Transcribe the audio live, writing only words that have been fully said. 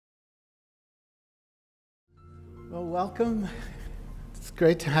Well, welcome. It's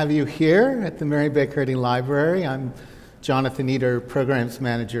great to have you here at the Mary Baker Eddy Library. I'm Jonathan Eder, Programs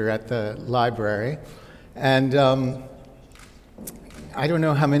Manager at the library. And I don't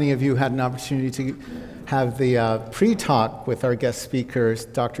know how many of you had an opportunity to have the pre-talk with our guest speakers,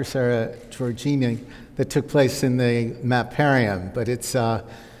 Dr. Sara Georgini, that took place in the Maparium. But it's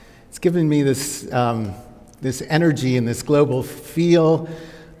given me this energy and this global feel.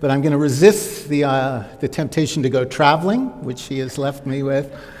 But I'm going to resist the temptation to go traveling, which she has left me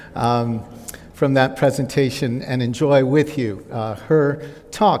with, from that presentation, and enjoy with you her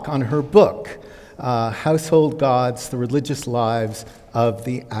talk on her book, Household Gods, The Religious Lives of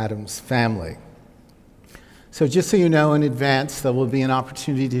the Addams Family. So just so you know in advance, there will be an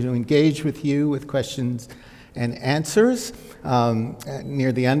opportunity to engage with you with questions and answers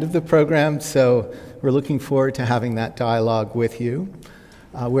near the end of the program, so we're looking forward to having that dialogue with you.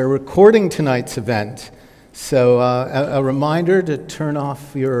 We're recording tonight's event, so a reminder to turn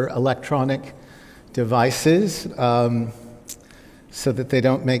off your electronic devices so that they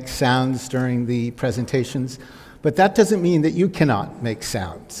don't make sounds during the presentations. But that doesn't mean that you cannot make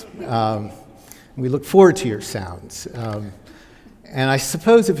sounds. We look forward to your sounds. And I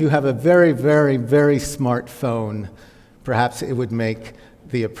suppose if you have a very, very, very smart phone, perhaps it would make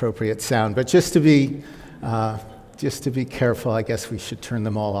the appropriate sound. But just to be careful, I guess we should turn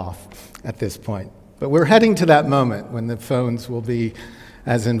them all off at this point. But we're heading to that moment when the phones will be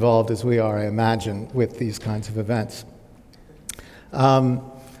as involved as we are, I imagine, with these kinds of events.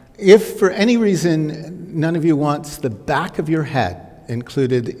 If for any reason none of you wants the back of your head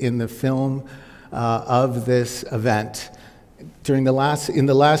included in the film of this event, in the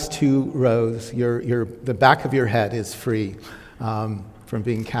last two rows, the back of your head is free from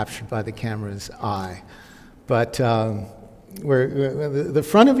being captured by the camera's eye. But the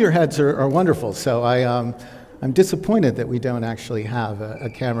front of your heads are wonderful, so I'm disappointed that we don't actually have a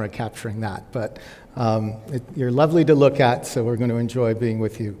camera capturing that. But you're lovely to look at, so we're going to enjoy being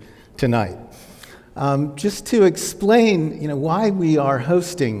with you tonight. Just to explain, why we are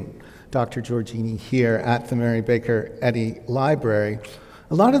hosting Dr. Georgini here at the Mary Baker Eddy Library,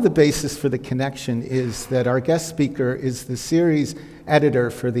 a lot of the basis for the connection is that our guest speaker is the series editor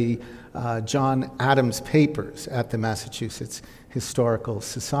for the John Adams Papers at the Massachusetts Historical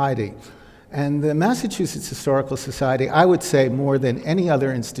Society. And the Massachusetts Historical Society, I would say more than any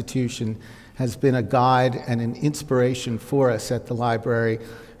other institution, has been a guide and an inspiration for us at the library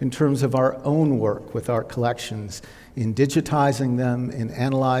in terms of our own work with our collections, in digitizing them, in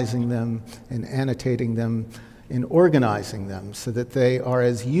analyzing them, in annotating them, in organizing them so that they are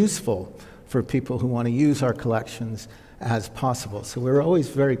as useful for people who want to use our collections as possible. So we're always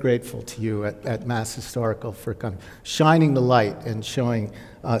very grateful to you at Mass Historical for kind of shining the light and showing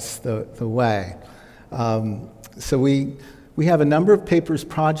us the way. So we have a number of papers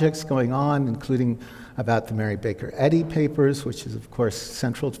projects going on, including about the Mary Baker Eddy papers, which is of course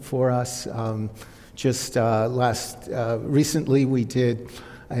central for us. Recently we did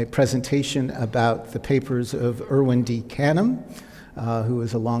a presentation about the papers of Irwin D. Canham, who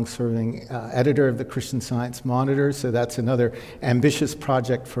is a long-serving editor of the Christian Science Monitor. So that's another ambitious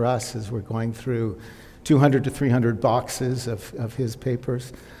project for us as we're going through 200 to 300 boxes of his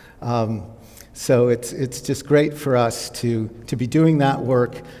papers. So it's just great for us to be doing that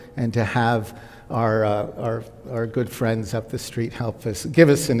work and to have our good friends up the street help us, give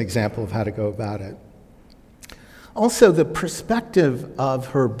us an example of how to go about it. Also, the perspective of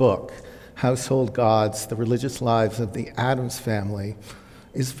her book, Household Gods, The Religious Lives of the Addams Family,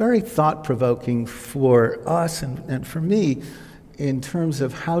 is very thought-provoking for us and for me in terms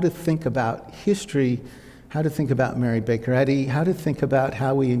of how to think about history, how to think about Mary Baker Eddy, how to think about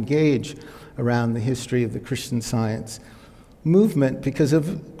how we engage around the history of the Christian Science movement, because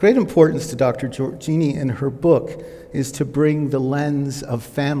of great importance to Dr. Georgini in her book is to bring the lens of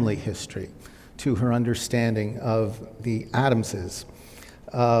family history to her understanding of the Addamses.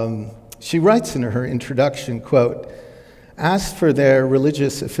 She writes in her introduction, quote, "As for their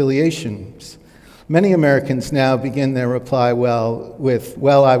religious affiliations, many Americans now begin their reply with,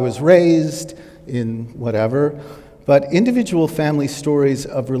 I was raised in whatever, but individual family stories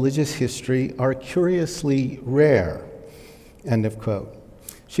of religious history are curiously rare," end of quote.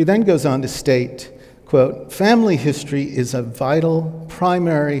 She then goes on to state, quote, "Family history is a vital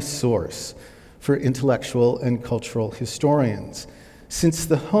primary source for intellectual and cultural historians, since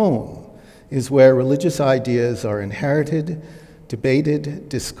the home is where religious ideas are inherited, debated,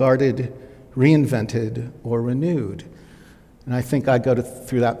 discarded, reinvented, or renewed." And I think I go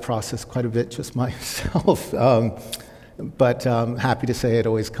through that process quite a bit just myself, but happy to say it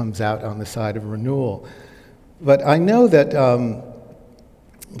always comes out on the side of renewal. But I know that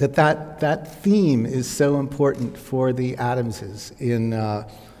that theme is so important for the Adamses in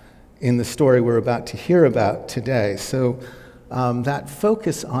the story we're about to hear about today. So that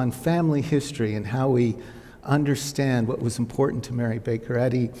focus on family history and how we understand what was important to Mary Baker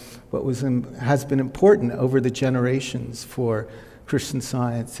Eddy, what has been important over the generations for Christian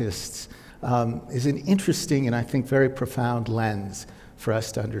Scientists, is an interesting and I think very profound lens for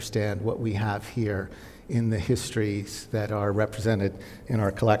us to understand what we have here in the histories that are represented in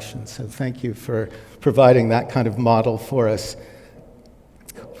our collection. So thank you for providing that kind of model for us.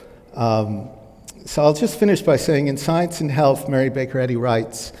 So I'll just finish by saying, in Science and Health, Mary Baker Eddy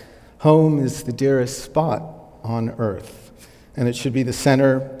writes, "Home is the dearest spot on earth, and it should be the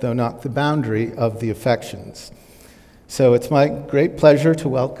center, though not the boundary, of the affections." So it's my great pleasure to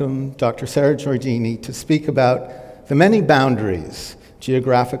welcome Dr. Sara Georgini to speak about the many boundaries,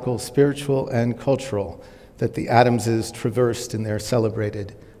 geographical, spiritual, and cultural, that the Adamses traversed in their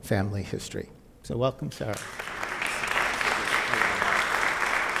celebrated family history. So welcome, Sara.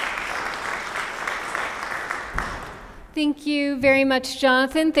 Thank you very much,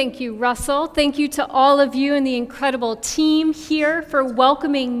 Jonathan. Thank you, Russell. Thank you to all of you and the incredible team here for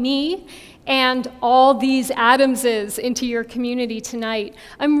welcoming me and all these Adamses into your community tonight.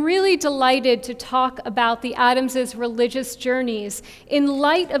 I'm really delighted to talk about the Adamses' religious journeys in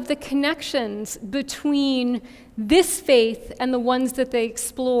light of the connections between this faith and the ones that they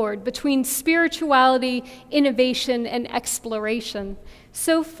explored, between spirituality, innovation, and exploration.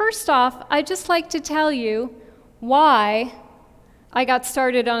 So first off, I'd just like to tell you why I got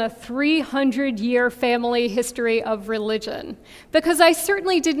started on a 300-year family history of religion. Because I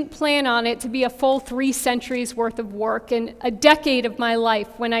certainly didn't plan on it to be a full 3 centuries worth of work and a decade of my life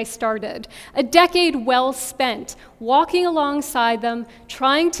when I started. A decade well spent walking alongside them,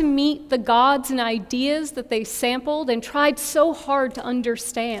 trying to meet the gods and ideas that they sampled and tried so hard to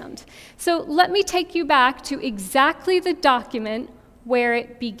understand. So let me take you back to exactly the document where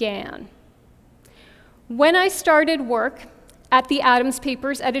it began. When I started work at the Adams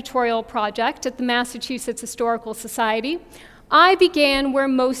Papers editorial project at the Massachusetts Historical Society, I began where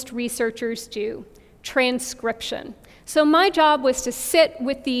most researchers do, transcription. So my job was to sit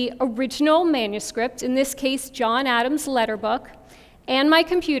with the original manuscript, in this case John Adams' letter book, and my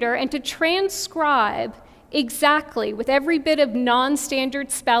computer, and to transcribe exactly, with every bit of non-standard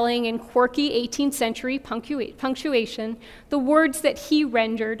spelling and quirky 18th century punctuation, the words that he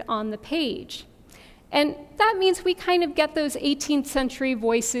rendered on the page. And that means we kind of get those 18th century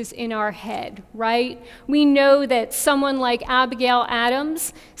voices in our head, right? We know that someone like Abigail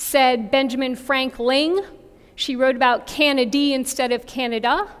Adams said Benjamin Franklin. She wrote about Canada instead of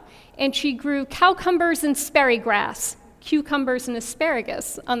Canada, and she grew cucumbers and sparrowgrass, cucumbers and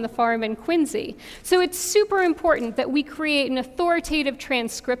asparagus on the farm in Quincy. So it's super important that we create an authoritative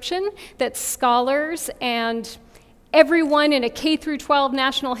transcription that scholars and everyone in a K-12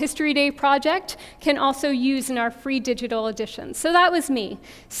 National History Day project can also use in our free digital editions. So that was me,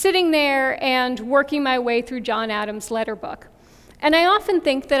 sitting there and working my way through John Adams' letter book. And I often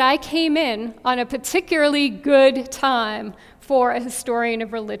think that I came in on a particularly good time for a historian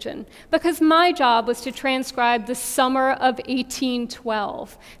of religion, because my job was to transcribe the summer of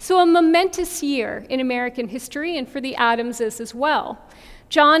 1812. So a momentous year in American history and for the Adamses as well.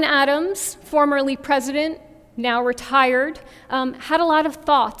 John Adams, formerly president, now retired, had a lot of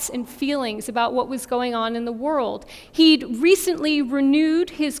thoughts and feelings about what was going on in the world. He'd recently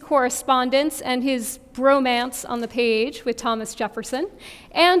renewed his correspondence and his bromance on the page with Thomas Jefferson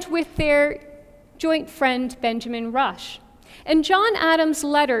and with their joint friend Benjamin Rush. And John Adams'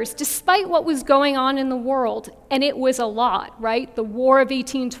 letters, despite what was going on in the world, and it was a lot, right? The War of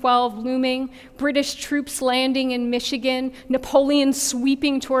 1812 looming, British troops landing in Michigan, Napoleon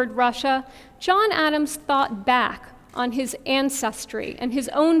sweeping toward Russia, John Adams thought back on his ancestry and his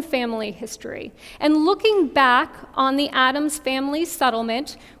own family history. And looking back on the Adams family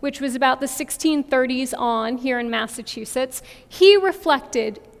settlement, which was about the 1630s on here in Massachusetts, he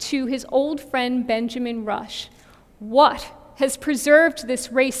reflected to his old friend Benjamin Rush, what has preserved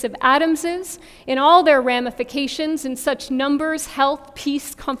this race of Adamses in all their ramifications in such numbers, health,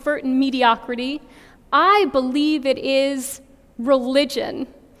 peace, comfort, and mediocrity? I believe it is religion,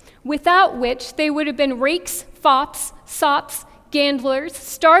 without which they would have been rakes, fops, sops, gamblers,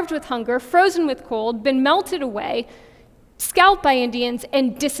 starved with hunger, frozen with cold, been melted away, scalped by Indians,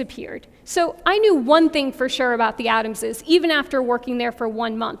 and disappeared. So I knew one thing for sure about the Adamses, even after working there for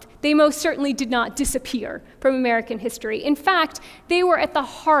 1 month. They most certainly did not disappear from American history. In fact, they were at the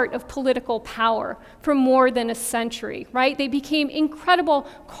heart of political power for more than a century, right? They became incredible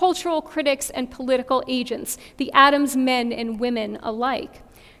cultural critics and political agents, the Adams men and women alike.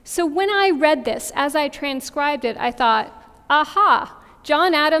 So when I read this, as I transcribed it, I thought, aha,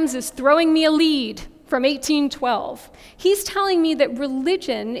 John Adams is throwing me a lead from 1812. He's telling me that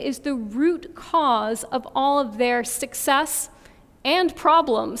religion is the root cause of all of their success and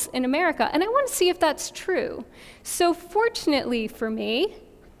problems in America. And I want to see if that's true. So fortunately for me,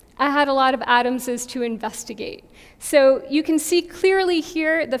 I had a lot of Adamses to investigate. So you can see clearly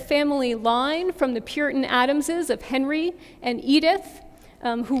here the family line from the Puritan Adamses of Henry and Edith,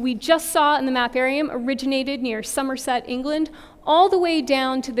 who we just saw in the maparium, originated near Somerset, England, all the way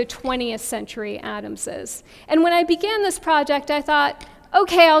down to the 20th century Adamses. And when I began this project, I thought,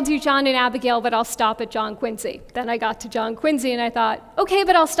 okay, I'll do John and Abigail, but I'll stop at John Quincy. Then I got to John Quincy and I thought, okay,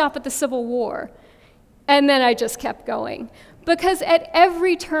 but I'll stop at the Civil War. And then I just kept going. Because at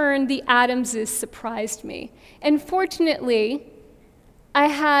every turn, the Adamses surprised me. And fortunately, I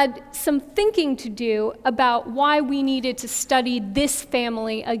had some thinking to do about why we needed to study this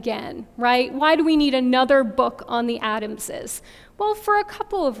family again, right? Why do we need another book on the Adamses? Well, for a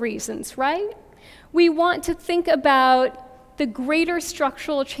couple of reasons, right? We want to think about the greater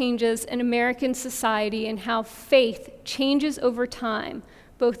structural changes in American society and how faith changes over time,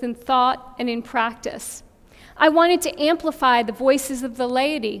 both in thought and in practice. I wanted to amplify the voices of the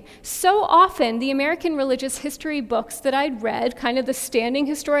laity. So often, the American religious history books that I'd read, kind of the standing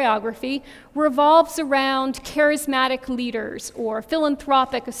historiography, revolves around charismatic leaders or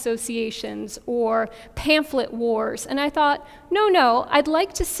philanthropic associations or pamphlet wars. And I thought, no, I'd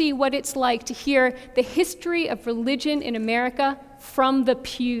like to see what it's like to hear the history of religion in America from the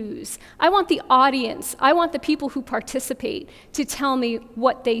pews. I want the audience, I want the people who participate to tell me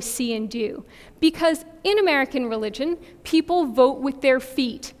what they see and do. Because in American religion, people vote with their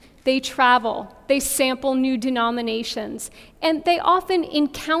feet. They travel, they sample new denominations, and they often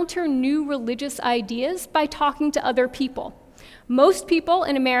encounter new religious ideas by talking to other people. Most people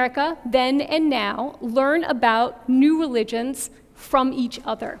in America, then and now, learn about new religions from each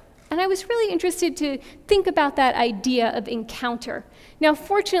other. And I was really interested to think about that idea of encounter. Now,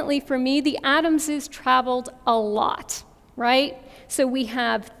 fortunately for me, the Adamses traveled a lot, right? So we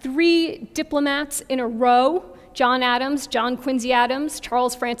have 3 diplomats in a row, John Adams, John Quincy Adams,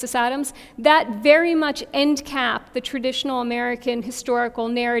 Charles Francis Adams, that very much end cap the traditional American historical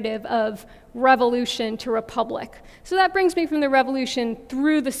narrative of revolution to republic. So that brings me from the Revolution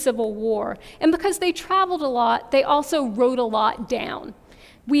through the Civil War. And because they traveled a lot, they also wrote a lot down.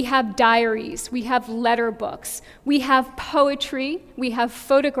 We have diaries, we have letter books, we have poetry, we have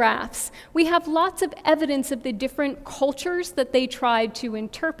photographs, we have lots of evidence of the different cultures that they tried to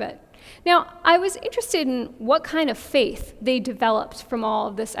interpret. Now, I was interested in what kind of faith they developed from all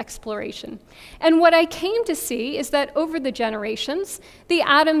of this exploration. And what I came to see is that over the generations, the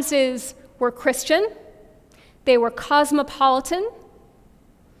Adamses were Christian, they were cosmopolitan,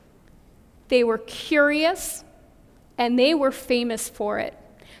 they were curious, and they were famous for it.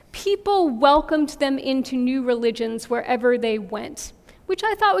 People welcomed them into new religions wherever they went, which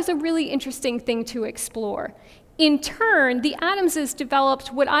I thought was a really interesting thing to explore. In turn, the Adamses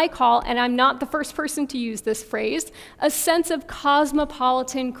developed what I call, and I'm not the first person to use this phrase, a sense of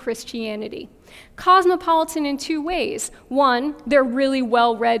cosmopolitan Christianity. Cosmopolitan in 2 ways. One, they're really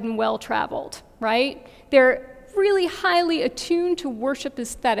well-read and well-traveled, right? They're really highly attuned to worship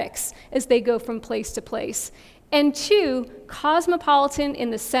aesthetics as they go from place to place. And 2, cosmopolitan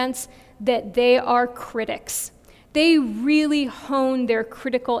in the sense that they are critics. They really hone their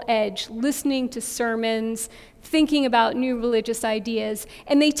critical edge, listening to sermons, thinking about new religious ideas,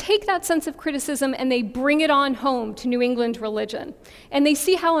 and they take that sense of criticism and they bring it on home to New England religion. And they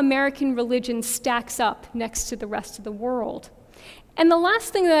see how American religion stacks up next to the rest of the world. And the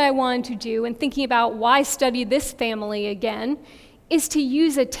last thing that I wanted to do in thinking about why study this family again is to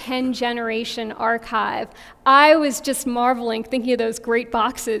use a 10-generation archive. I was just marveling, thinking of those great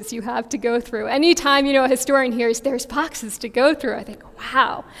boxes you have to go through. Anytime, a historian hears there's boxes to go through, I think,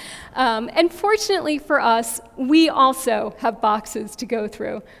 wow. And fortunately for us, we also have boxes to go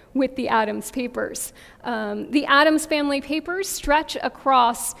through with the Adams papers. The Adams family papers stretch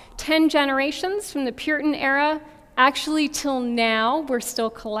across 10 generations from the Puritan era Actually, till now, we're still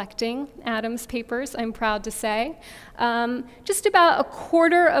collecting Adams papers, I'm proud to say. Just about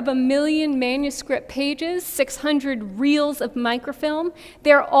 250,000 manuscript pages, 600 reels of microfilm.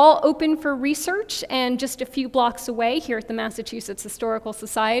 They're all open for research and just a few blocks away here at the Massachusetts Historical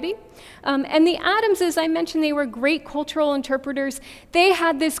Society. And the Adamses, I mentioned they were great cultural interpreters. They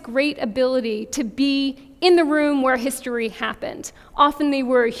had this great ability to be in the room where history happened. Often they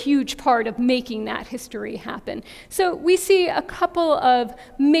were a huge part of making that history happen. So we see a couple of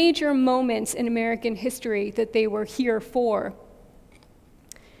major moments in American history that they were here for.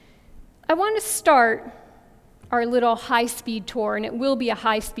 I want to start our little high-speed tour, and it will be a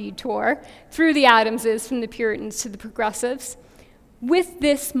high-speed tour, through the Adamses, from the Puritans to the Progressives, with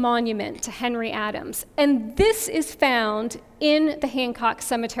this monument to Henry Adams. And this is found in the Hancock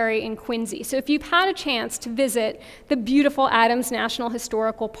Cemetery in Quincy. So if you've had a chance to visit the beautiful Adams National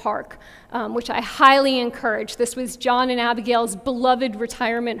Historical Park, which I highly encourage, this was John and Abigail's beloved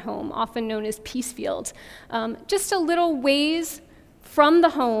retirement home, often known as Peacefield. Just a little ways from the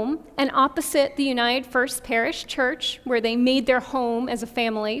home and opposite the United First Parish Church, where they made their home as a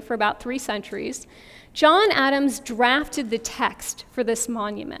family for about 3 centuries, John Adams drafted the text for this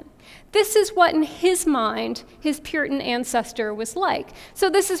monument. This is what, in his mind, his Puritan ancestor was like. So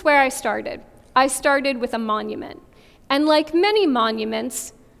this is where I started. I started with a monument. And like many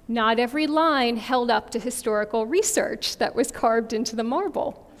monuments, not every line held up to historical research that was carved into the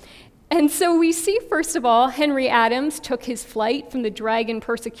marble. And so we see, first of all, Henry Adams took his flight from the dragon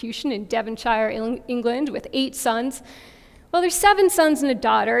persecution in Devonshire, England, with 8 sons. Well, there's 7 sons and a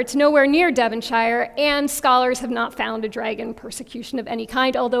daughter. It's nowhere near Devonshire, and scholars have not found a dragon persecution of any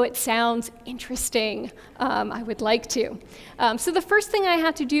kind, although it sounds interesting. I would like to. So the first thing I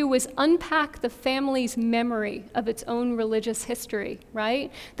had to do was unpack the family's memory of its own religious history, right?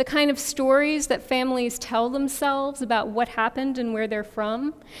 The kind of stories that families tell themselves about what happened and where they're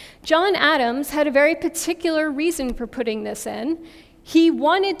from. John Adams had a very particular reason for putting this in. He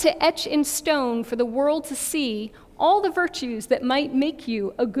wanted to etch in stone for the world to see all the virtues that might make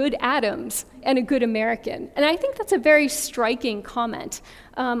you a good Adams and a good American. And I think that's a very striking comment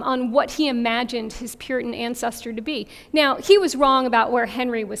on what he imagined his Puritan ancestor to be. Now, he was wrong about where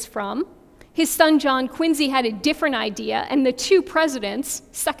Henry was from. His son John Quincy had a different idea, and the 2 presidents,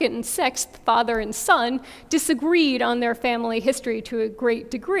 2nd and 6th, father and son, disagreed on their family history to a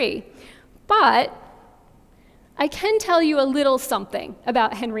great degree. But I can tell you a little something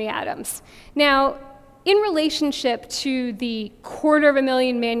about Henry Adams. Now, in relationship to the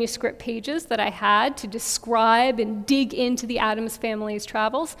 250,000 manuscript pages that I had to describe and dig into the Adams family's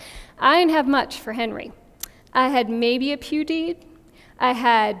travels, I didn't have much for Henry. I had maybe a pew deed, I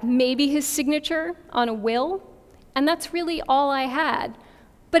had maybe his signature on a will, and that's really all I had.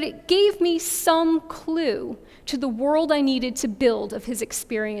 But it gave me some clue to the world I needed to build of his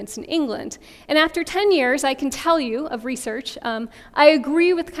experience in England. And after 10 years, I can tell you of research, I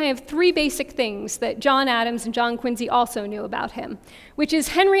agree with kind of 3 basic things that John Adams and John Quincy also knew about him, which is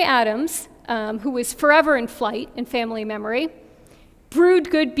Henry Adams, who was forever in flight in family memory, brewed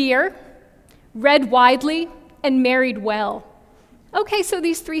good beer, read widely, and married well. Okay, so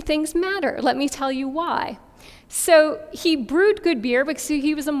these 3 things matter. Let me tell you why. So he brewed good beer because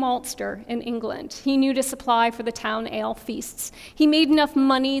he was a maltster in England. He knew to supply for the town ale feasts. He made enough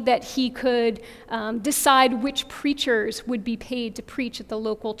money that he could decide which preachers would be paid to preach at the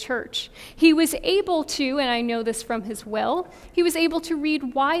local church. He was able to, and I know this from his will, he was able to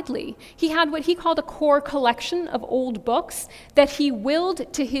read widely. He had what he called a core collection of old books that he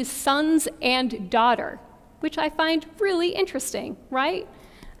willed to his sons and daughter, which I find really interesting, right?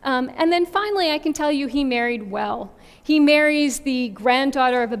 And then finally, I can tell you he married well. He marries the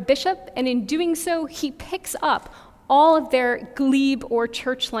granddaughter of a bishop, and in doing so, he picks up all of their glebe or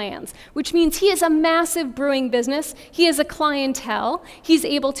church lands, which means he has a massive brewing business, he has a clientele, he's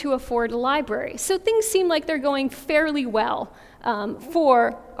able to afford a library. So things seem like they're going fairly well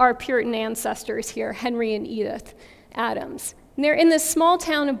for our Puritan ancestors here, Henry and Edith Adams. And they're in this small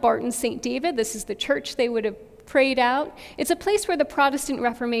town of Barton St. David. This is the church they would have prayed out. It's a place where the Protestant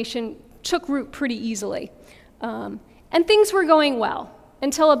Reformation took root pretty easily. And things were going well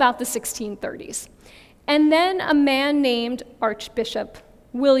until about the 1630s. And then a man named Archbishop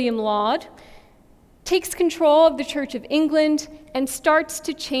William Laud takes control of the Church of England and starts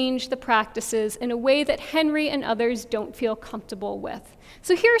to change the practices in a way that Henry and others don't feel comfortable with.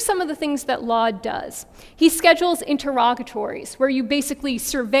 So here are some of the things that Laud does. He schedules interrogatories where you basically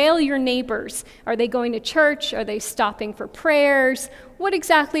surveil your neighbors. Are they going to church? Are they stopping for prayers? What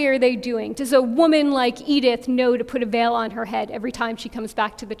exactly are they doing? Does a woman like Edith know to put a veil on her head every time she comes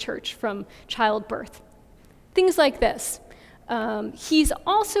back to the church from childbirth? Things like this. He's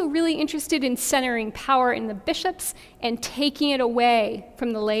also really interested in centering power in the bishops and taking it away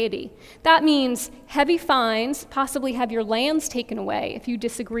from the laity. That means heavy fines, possibly have your lands taken away if you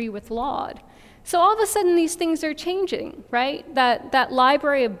disagree with Laud. So all of a sudden these things are changing, right? That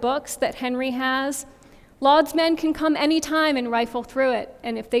library of books that Henry has, Laud's men can come anytime and rifle through it,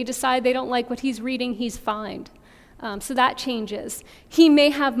 and if they decide they don't like what he's reading, he's fined. So that changes. He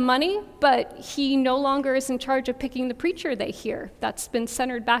may have money, but he no longer is in charge of picking the preacher they hear. That's been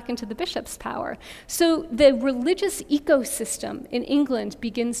centered back into the bishop's power. So the religious ecosystem in England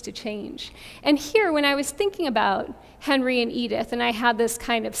begins to change. And here, when I was thinking about Henry and Edith, and I had this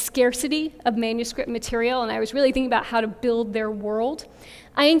kind of scarcity of manuscript material, and I was really thinking about how to build their world,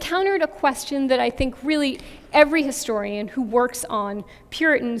 I encountered a question that I think really every historian who works on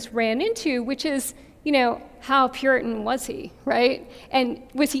Puritans ran into, which is, you know, how Puritan was he, right? And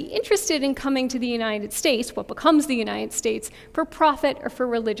was he interested in coming to the United States, what becomes the United States, for profit or for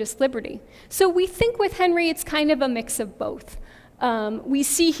religious liberty? So we think with Henry it's kind of a mix of both. We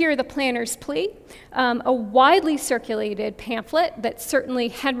see here the Planter's Plea, a widely circulated pamphlet that certainly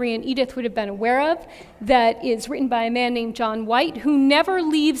Henry and Edith would have been aware of, that is written by a man named John White, who never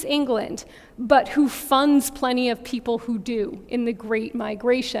leaves England, but who funds plenty of people who do in the Great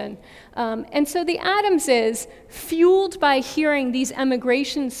Migration. And so the Adamses, fueled by hearing these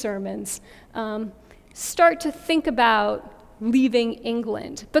emigration sermons, start to think about leaving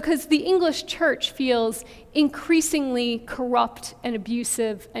England, because the English church feels increasingly corrupt and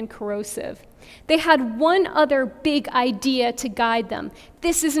abusive and corrosive. They had one other big idea to guide them.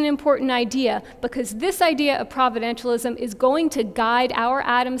 This is an important idea, because this idea of providentialism is going to guide our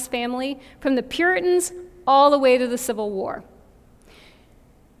Adams family from the Puritans all the way to the Civil War.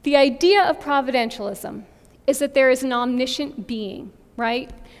 The idea of providentialism is that there is an omniscient being, right,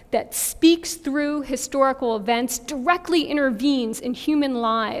 that speaks through historical events, directly intervenes in human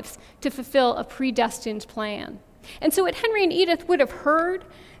lives to fulfill a predestined plan. And so what Henry and Edith would have heard,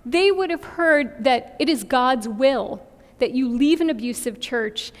 they would have heard that it is God's will that you leave an abusive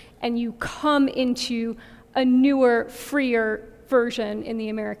church and you come into a newer, freer version in the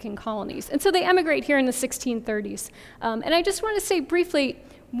American colonies. And so they emigrate here in the 1630s. And I just want to say briefly,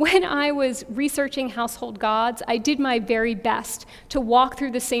 when I was researching household gods, I did my very best to walk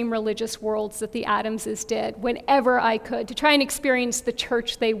through the same religious worlds that the Adamses did whenever I could, to try and experience the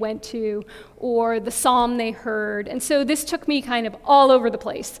church they went to or the psalm they heard. And so this took me kind of all over the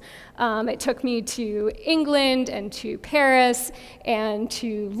place. It took me to England and to Paris and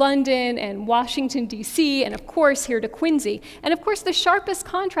to London and Washington, D.C., and of course here to Quincy. And of course the sharpest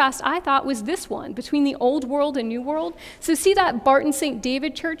contrast I thought was this one between the Old World and New World. So see that Barton St.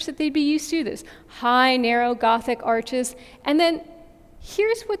 David church that they'd be used to, those high, narrow Gothic arches, and then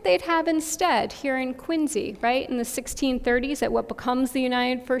here's what they'd have instead here in Quincy, right, in the 1630s at what becomes the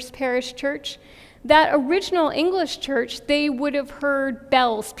United First Parish Church. That original English church, they would have heard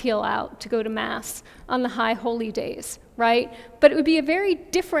bells peal out to go to Mass on the high holy days, right? But it would be a very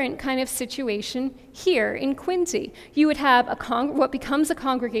different kind of situation here in Quincy. You would have what becomes a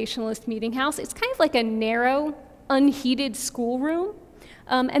Congregationalist meeting house. It's kind of like a narrow, unheated schoolroom.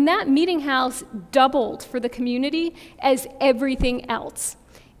 And that meeting house doubled for the community as everything else.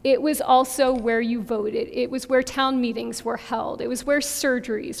 It was also where you voted. It was where town meetings were held. It was where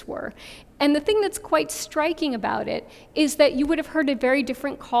surgeries were. And the thing that's quite striking about it is that you would have heard a very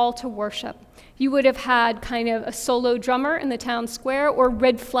different call to worship. You would have had kind of a solo drummer in the town square or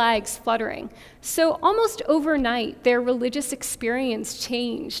red flags fluttering. So almost overnight, their religious experience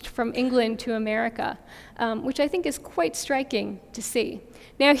changed from England to America, which I think is quite striking to see.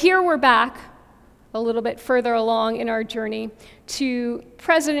 Now here we're back a little bit further along in our journey to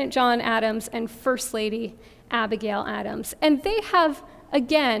President John Adams and First Lady Abigail Adams. And they have,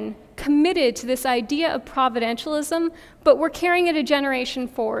 again, committed to this idea of providentialism, but we're carrying it a generation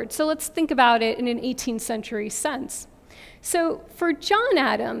forward. So let's think about it in an 18th century sense. So for John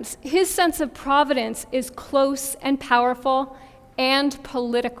Adams, his sense of providence is close and powerful and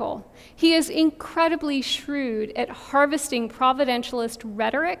political. He is incredibly shrewd at harvesting providentialist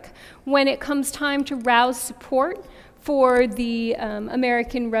rhetoric when it comes time to rouse support for the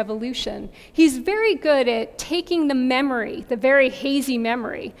American Revolution. He's very good at taking the memory, the very hazy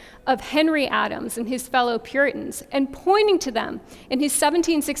memory, of Henry Adams and his fellow Puritans and pointing to them in his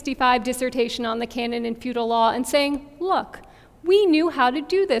 1765 dissertation on the canon and feudal law and saying, look, we knew how to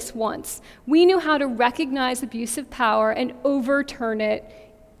do this once. We knew how to recognize abusive power and overturn it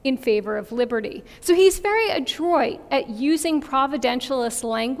in favor of liberty. So he's very adroit at using providentialist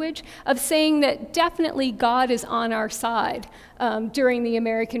language of saying that definitely God is on our side during the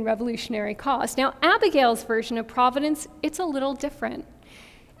American Revolutionary cause. Now, Abigail's version of providence, it's a little different.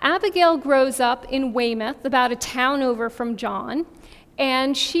 Abigail grows up in Weymouth, about a town over from John,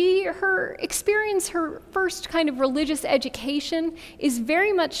 and her first kind of religious education is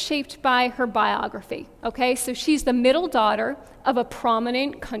very much shaped by her biography, okay? So she's the middle daughter of a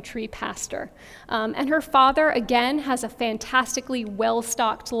prominent country pastor. And her father, again, has a fantastically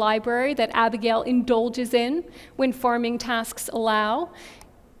well-stocked library that Abigail indulges in when farming tasks allow.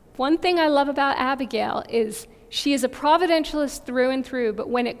 One thing I love about Abigail is she is a providentialist through and through, but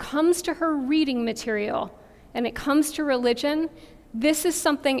when it comes to her reading material and it comes to religion, this is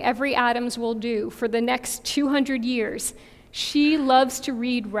something every Adams will do for the next 200 years. She loves to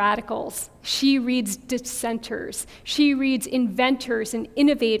read radicals. She reads dissenters. She reads inventors and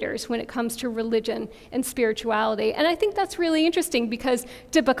innovators when it comes to religion and spirituality. And I think that's really interesting because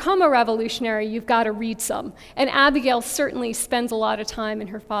to become a revolutionary, you've got to read some. And Abigail certainly spends a lot of time in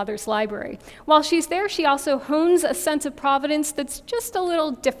her father's library. While she's there, she also hones a sense of providence that's just a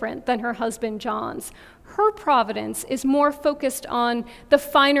little different than her husband John's. Her providence is more focused on the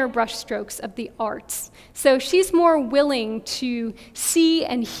finer brushstrokes of the arts. So she's more willing to see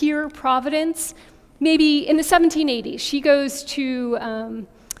and hear providence. Maybe in the 1780s, she goes to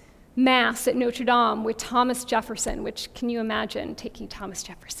Mass at Notre Dame with Thomas Jefferson, which can you imagine taking Thomas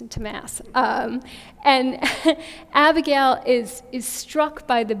Jefferson to Mass? And Abigail is struck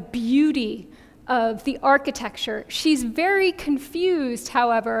by the beauty of the architecture. She's very confused,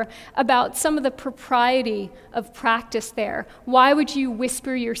 however, about some of the propriety of practice there. Why would you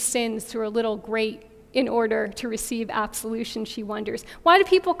whisper your sins through a little grate in order to receive absolution, she wonders. Why do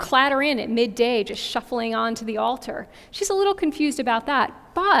people clatter in at midday just shuffling onto the altar? She's a little confused about that.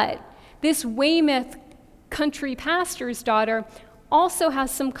 But this Weymouth country pastor's daughter also has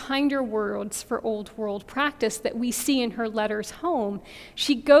some kinder words for old world practice that we see in her letters home.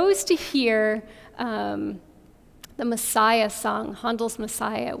 She goes to hear the Messiah sung, Handel's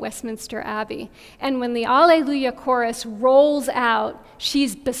Messiah at Westminster Abbey. And when the Alleluia chorus rolls out,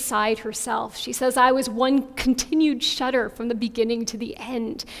 she's beside herself. She says, I was one continued shudder from the beginning to the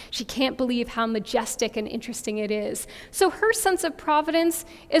end. She can't believe how majestic and interesting it is. So her sense of providence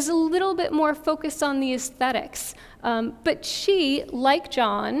is a little bit more focused on the aesthetics. But she, like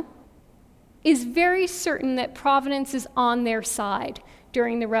John, is very certain that providence is on their side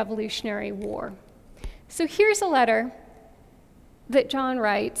during the Revolutionary War. So here's a letter that John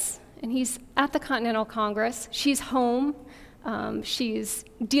writes, and he's at the Continental Congress. She's home. She's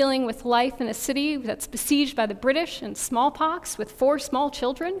dealing with life in a city that's besieged by the British and smallpox with 4 small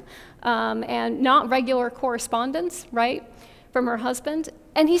children and not regular correspondence, right, from her husband.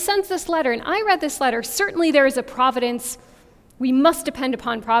 And he sends this letter, and I read this letter. Certainly there is a providence. We must depend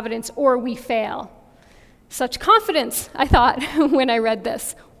upon providence or we fail. Such confidence, I thought, when I read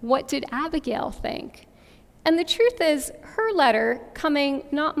this. What did Abigail think? And the truth is, her letter, coming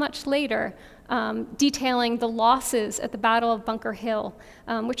not much later, detailing the losses at the Battle of Bunker Hill,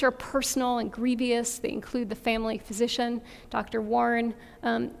 which are personal and grievous. They include the family physician, Dr. Warren.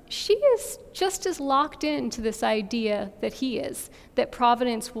 She is just as locked into this idea that he is, that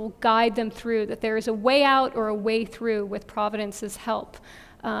providence will guide them through, that there is a way out or a way through with providence's help.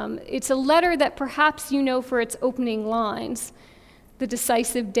 It's a letter that perhaps you know for its opening lines. The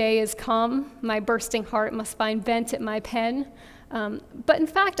decisive day is come, my bursting heart must find vent at my pen. But in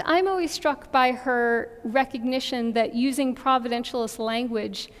fact, I'm always struck by her recognition that using providentialist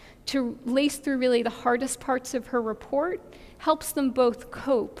language to lace through really the hardest parts of her report helps them both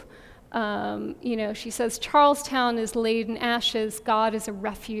cope. She says, Charlestown is laid in ashes, God is a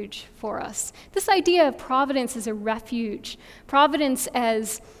refuge for us. This idea of providence as a refuge, providence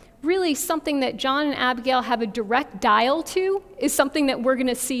as really something that John and Abigail have a direct dial to, is something that we're going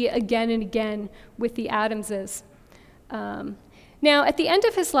to see again and again with the Adamses. Now, at the end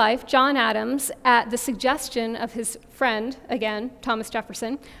of his life, John Adams, at the suggestion of his friend, again, Thomas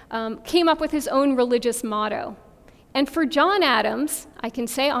Jefferson, came up with his own religious motto. And for John Adams, I can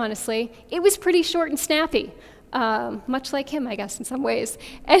say honestly, it was pretty short and snappy, much like him, I guess, in some ways.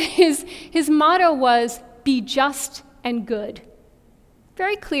 And his motto was, be just and good.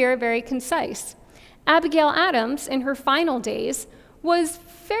 Very clear, very concise. Abigail Adams, in her final days, was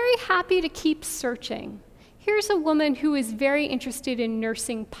very happy to keep searching. Here's a woman who is very interested in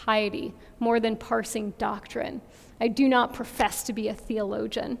nursing piety more than parsing doctrine. I do not profess to be a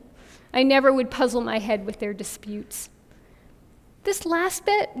theologian. I never would puzzle my head with their disputes. This last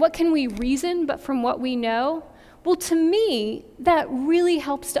bit, what can we reason but from what we know? Well, to me, that really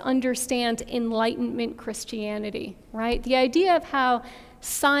helps to understand Enlightenment Christianity, right? The idea of how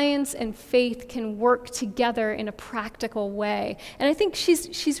science and faith can work together in a practical way. And I think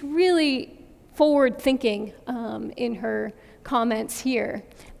she's really forward-thinking in her comments here.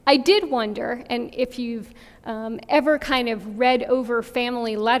 I did wonder, and if you've ever kind of read over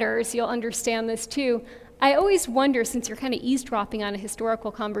family letters, you'll understand this too. I always wonder, since you're kind of eavesdropping on a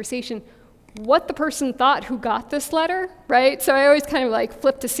historical conversation, what the person thought who got this letter, right? So I always kind of like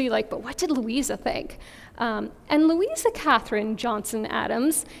flip to see, like, but what did Louisa think? And Louisa Catherine Johnson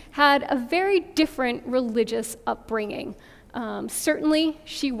Adams had a very different religious upbringing. Certainly,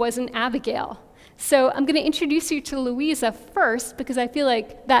 she wasn't Abigail. So I'm going to introduce you to Louisa first, because I feel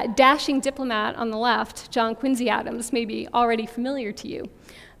like that dashing diplomat on the left, John Quincy Adams, may be already familiar to you.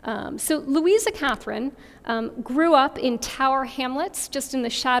 So Louisa Catherine grew up in Tower Hamlets, just in the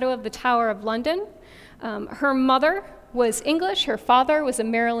shadow of the Tower of London. Her mother was English, her father was a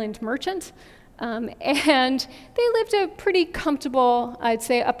Maryland merchant, and they lived a pretty comfortable, I'd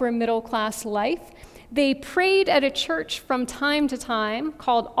say, upper middle class life. They prayed at a church from time to time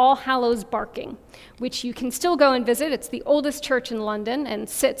called All Hallows Barking, which you can still go and visit. It's the oldest church in London and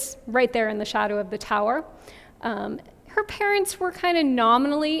sits right there in the shadow of the tower. Her parents were kind of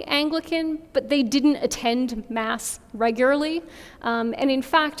nominally Anglican, but they didn't attend Mass regularly. And in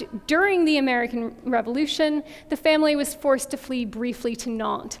fact, during the American Revolution, the family was forced to flee briefly to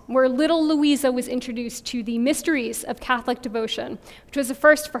Nantes, where little Louisa was introduced to the mysteries of Catholic devotion, which was a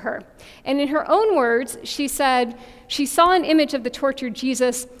first for her. And in her own words, she said she saw an image of the tortured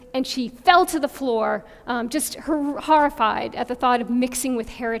Jesus and she fell to the floor, just horrified at the thought of mixing with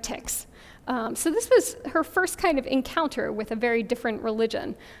heretics. So this was her first kind of encounter with a very different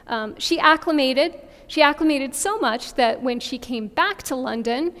religion. She acclimated so much that when she came back to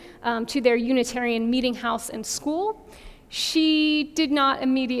London, to their Unitarian meeting house and school, she did not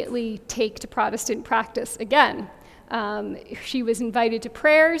immediately take to Protestant practice again. She was invited to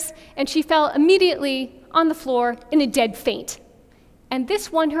prayers, and she fell immediately on the floor in a dead faint. And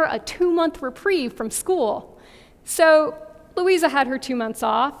this won her a 2-month reprieve from school. So Louisa had her 2 months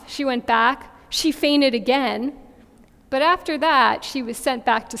off. She went back. She fainted again. But after that, she was sent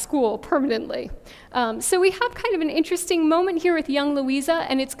back to school permanently. So we have kind of an interesting moment here with young Louisa,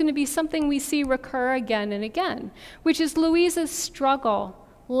 and it's going to be something we see recur again and again, which is Louisa's struggle,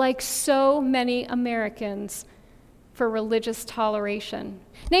 like so many Americans, for religious toleration.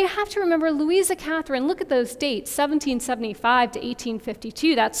 Now you have to remember, Louisa Catherine, look at those dates, 1775 to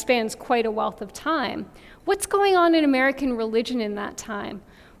 1852. That spans quite a wealth of time. What's going on in American religion in that time?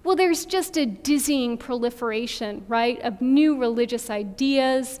 Well, there's just a dizzying proliferation, right, of new religious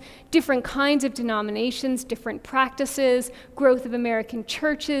ideas, different kinds of denominations, different practices, growth of American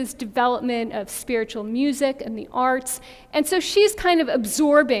churches, development of spiritual music and the arts. And so she's kind of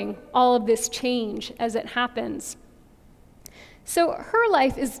absorbing all of this change as it happens. So her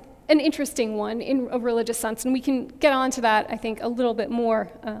life is an interesting one in a religious sense, and we can get on to that, I think, a little bit more,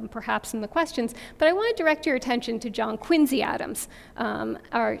 perhaps in the questions. But I want to direct your attention to John Quincy Adams,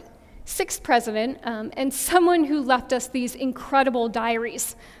 our 6th president, and someone who left us these incredible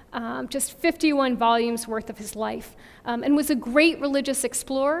diaries, just 51 volumes worth of his life, and was a great religious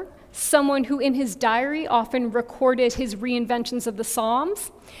explorer, someone who in his diary often recorded his reinventions of the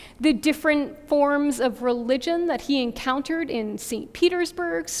Psalms, the different forms of religion that he encountered in St.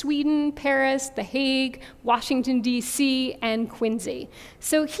 Petersburg, Sweden, Paris, The Hague, Washington, D.C., and Quincy.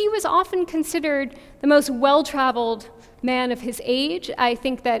 So he was often considered the most well-traveled man of his age. I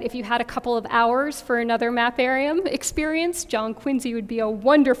think that if you had a couple of hours for another Maparium experience, John Quincy would be a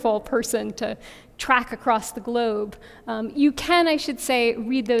wonderful person to track across the globe. You can, I should say,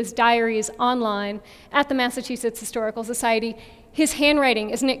 read those diaries online at the Massachusetts Historical Society. His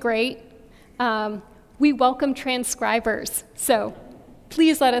handwriting, isn't it great? We welcome transcribers, so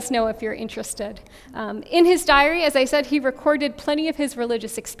please let us know if you're interested. In his diary, as I said, he recorded plenty of his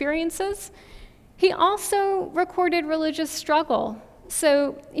religious experiences. He also recorded religious struggle.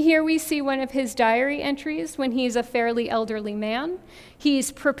 So here we see one of his diary entries when he's a fairly elderly man.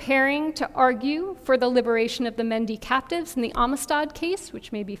 He's preparing to argue for the liberation of the Mendi captives in the Amistad case,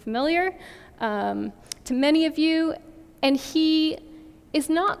 which may be familiar to many of you, and he is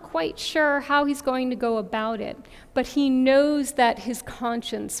not quite sure how he's going to go about it, but he knows that his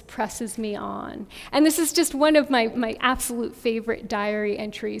conscience presses me on. And this is just one of my absolute favorite diary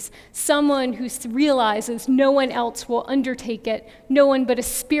entries. Someone who realizes no one else will undertake it, no one but a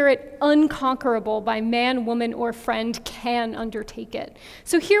spirit unconquerable by man, woman, or friend can undertake it.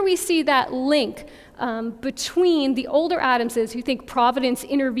 So here we see that link between the older Adamses who think providence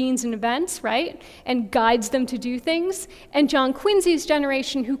intervenes in events, right, and guides them to do things, and John Quincy's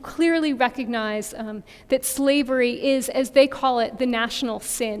generation who clearly recognize that slavery is, as they call it, the national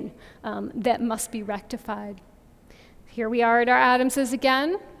sin that must be rectified. Here we are at our Adamses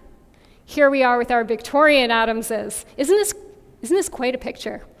again. Here we are with our Victorian Adamses. Isn't this quite a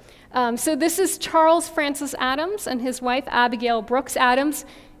picture? So this is Charles Francis Adams and his wife Abigail Brooks Adams.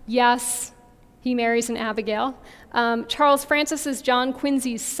 Yes, he marries an Abigail. Charles Francis is John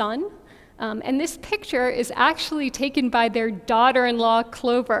Quincy's son. And this picture is actually taken by their daughter-in-law,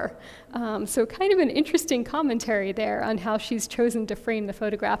 Clover. So kind of an interesting commentary there on how she's chosen to frame the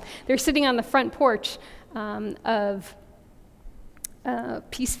photograph. They're sitting on the front porch of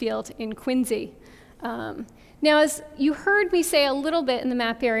Peacefield in Quincy. Now, as you heard me say a little bit in the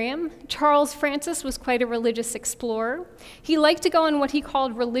maparium, Charles Francis was quite a religious explorer. He liked to go on what he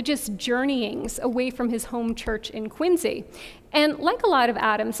called religious journeyings away from his home church in Quincy. And like a lot of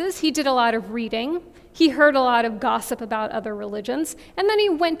Adamses, he did a lot of reading. He heard a lot of gossip about other religions, and then he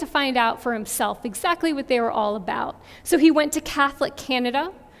went to find out for himself exactly what they were all about. So he went to Catholic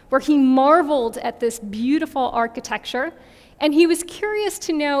Canada, where he marveled at this beautiful architecture. And he was curious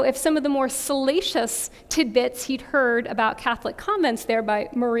to know if some of the more salacious tidbits he'd heard about Catholic convents there by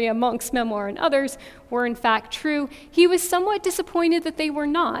Maria Monk's memoir and others were in fact true. He was somewhat disappointed that they were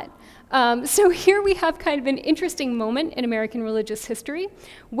not. So here we have kind of an interesting moment in American religious history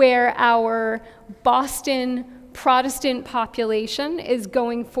where our Boston Protestant population is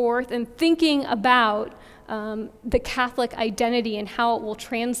going forth and thinking about the Catholic identity and how it will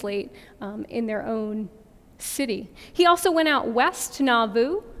translate in their own city. He also went out west to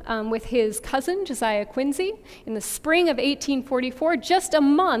Nauvoo with his cousin, Josiah Quincy, in the spring of 1844, just a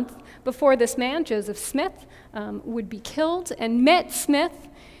month before this man, Joseph Smith, would be killed, and met Smith.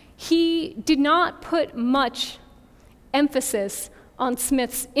 He did not put much emphasis on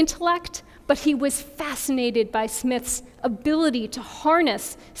Smith's intellect, but he was fascinated by Smith's ability to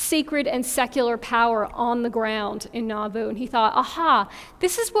harness sacred and secular power on the ground in Nauvoo. And he thought, aha,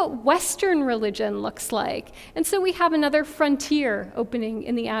 this is what Western religion looks like. And so we have another frontier opening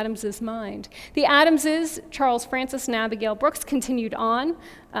in the Adamses' mind. The Adamses, Charles Francis and Abigail Brooks, continued on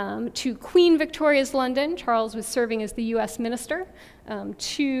to Queen Victoria's London. Charles was serving as the US minister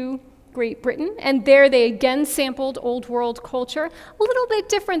to Great Britain, and there they again sampled Old World culture, a little bit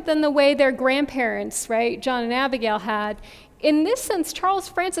different than the way their grandparents, right, John and Abigail had. In this sense, Charles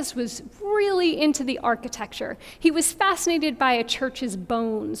Francis was really into the architecture. He was fascinated by a church's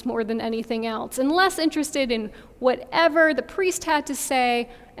bones more than anything else, and less interested in whatever the priest had to say,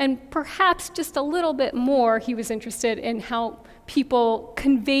 and perhaps just a little bit more he was interested in how people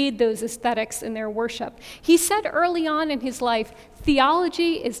conveyed those aesthetics in their worship. He said early on in his life,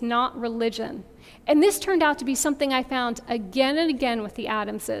 theology is not religion. And this turned out to be something I found again and again with the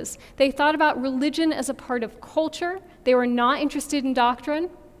Adamses. They thought about religion as a part of culture. They were not interested in doctrine.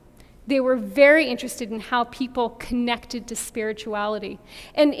 They were very interested in how people connected to spirituality.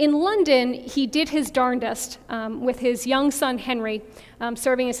 And in London, he did his darndest with his young son, Henry,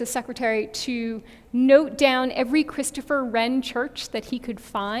 serving as his secretary, to note down every Christopher Wren church that he could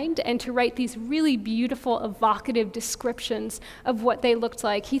find and to write these really beautiful, evocative descriptions of what they looked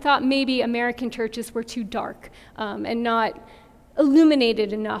like. He thought maybe American churches were too dark and not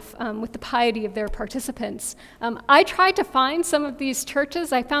illuminated enough with the piety of their participants. I tried to find some of these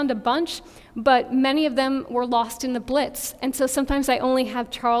churches. I found a bunch, but many of them were lost in the Blitz. And so sometimes I only have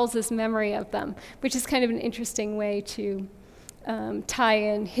Charles's memory of them, which is kind of an interesting way to tie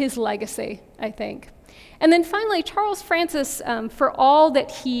in his legacy, I think. And then finally, Charles Francis, for all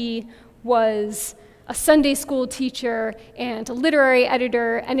that he was a Sunday school teacher and a literary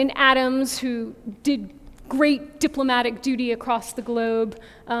editor and an Adams who did great diplomatic duty across the globe,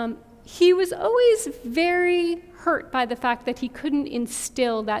 he was always very hurt by the fact that he couldn't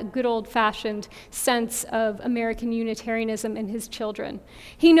instill that good old-fashioned sense of American Unitarianism in his children.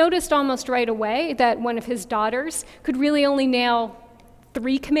 He noticed almost right away that one of his daughters could really only nail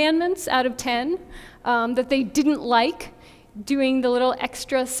 3 commandments out of 10, that they didn't like doing the little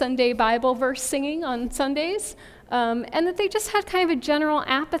extra Sunday Bible verse singing on Sundays, and that they just had kind of a general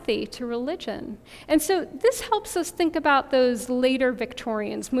apathy to religion. And so this helps us think about those later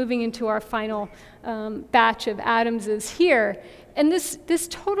Victorians, moving into our final batch of Adamses here. And this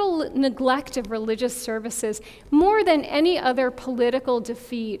total neglect of religious services, more than any other political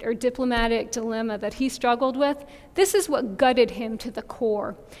defeat or diplomatic dilemma that he struggled with, this is what gutted him to the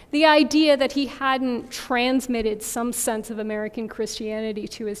core. The idea that he hadn't transmitted some sense of American Christianity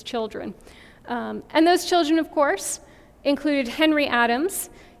to his children. And those children, of course, included Henry Adams,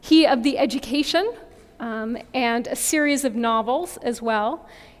 he of the education, and a series of novels as well.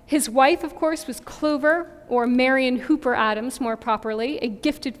 His wife, of course, was Clover, or Marion Hooper Adams, more properly, a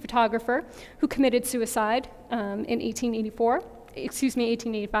gifted photographer who committed suicide in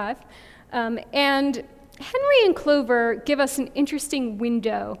 1885. And Henry and Clover give us an interesting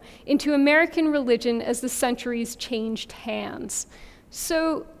window into American religion as the centuries changed hands.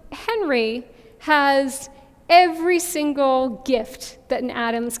 So Henry has every single gift that an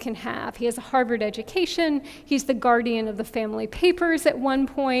Adams can have. He has a Harvard education. He's the guardian of the family papers at one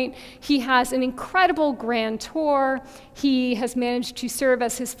point. He has an incredible grand tour. He has managed to serve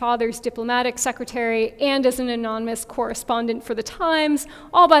as his father's diplomatic secretary and as an anonymous correspondent for the Times,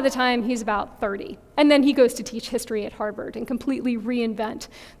 all by the time he's about 30. And then he goes to teach history at Harvard and completely reinvent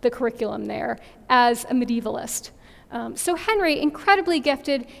the curriculum there as a medievalist. So Henry, incredibly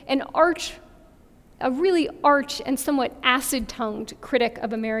gifted, a really arch and somewhat acid-tongued critic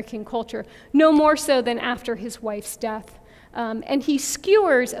of American culture, no more so than after his wife's death. And he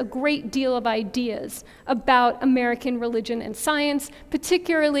skewers a great deal of ideas about American religion and science,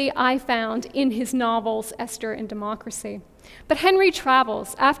 particularly, I found, in his novels, Esther and Democracy. But Henry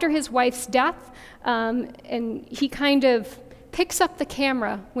travels after his wife's death, and he kind of picks up the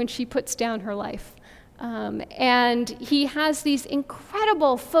camera when she puts down her life. And he has these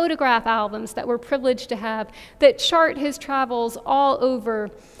incredible photograph albums that we're privileged to have that chart his travels all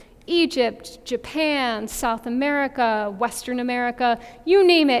over Egypt, Japan, South America, Western America, you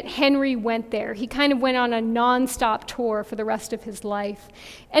name it, Henry went there. He kind of went on a nonstop tour for the rest of his life.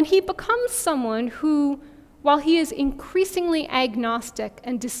 And he becomes someone who, while he is increasingly agnostic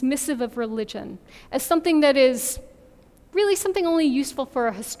and dismissive of religion as something that is really something only useful for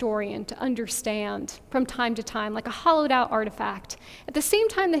a historian to understand from time to time, like a hollowed out artifact. At the same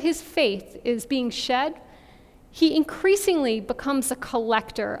time that his faith is being shed, he increasingly becomes a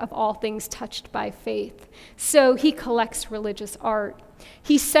collector of all things touched by faith. So he collects religious art.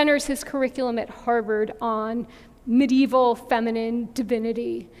 He centers his curriculum at Harvard on medieval feminine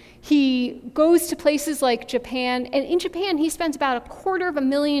divinity. He goes to places like Japan, and in Japan he spends about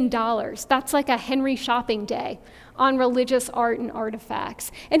 $250,000. That's like a Henry shopping day on religious art and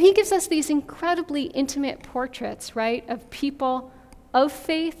artifacts. And he gives us these incredibly intimate portraits, right, of people of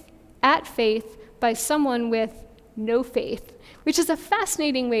faith, at faith, by someone with no faith, which is a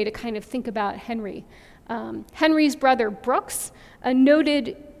fascinating way to kind of think about Henry. Henry's brother Brooks, a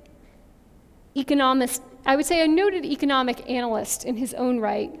noted economist, I would say a noted economic analyst in his own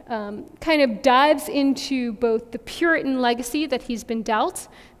right, kind of dives into both the Puritan legacy that he's been dealt,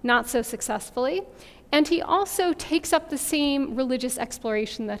 not so successfully, and he also takes up the same religious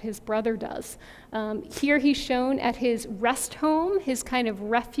exploration that his brother does. Here he's shown at his rest home, his kind of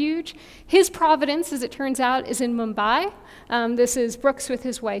refuge. His providence, as it turns out, is in Mumbai. This is Brooks with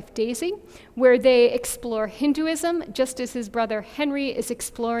his wife Daisy, where they explore Hinduism, just as his brother Henry is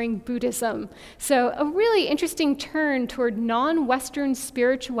exploring Buddhism. So a really interesting turn toward non-Western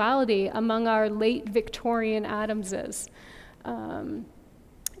spirituality among our late Victorian Adamses.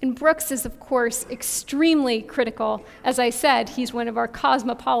 And Brooks is, of course, extremely critical. As I said, he's one of our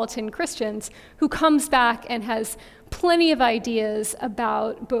cosmopolitan Christians who comes back and has plenty of ideas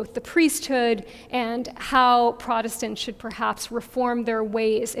about both the priesthood and how Protestants should perhaps reform their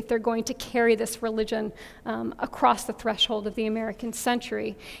ways if they're going to carry this religion across the threshold of the American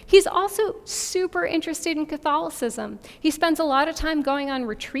century. He's also super interested in Catholicism. He spends a lot of time going on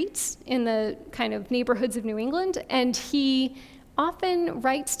retreats in the kind of neighborhoods of New England, and he often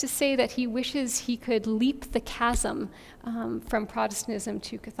writes to say that he wishes he could leap the chasm from Protestantism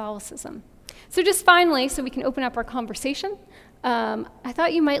to Catholicism. So just finally, so we can open up our conversation, I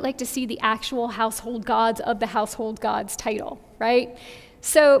thought you might like to see the actual household gods of the household gods title, right?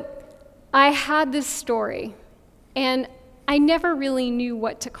 So I had this story, and I never really knew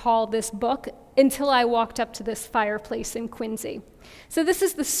what to call this book until I walked up to this fireplace in Quincy. So this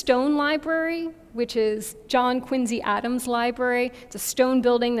is the Stone Library, which is John Quincy Adams Library. It's a stone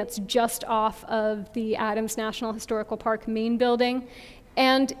building that's just off of the Adams National Historical Park main building.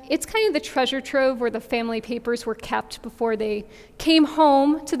 And it's kind of the treasure trove where the family papers were kept before they came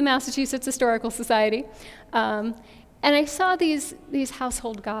home to the Massachusetts Historical Society. And I saw these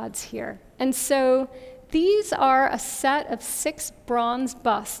household gods here. And so these are a set of 6 bronze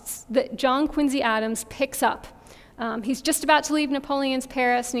busts that John Quincy Adams picks up. He's just about to leave Napoleon's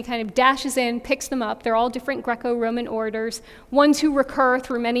Paris, and he kind of dashes in, picks them up. They're all different Greco-Roman orders, ones who recur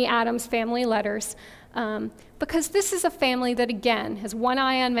through many Adams family letters. Because this is a family that, again, has one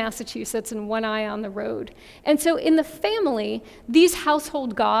eye on Massachusetts and one eye on the road. And so in the family, these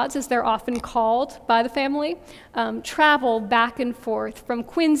household gods, as they're often called by the family, travel back and forth from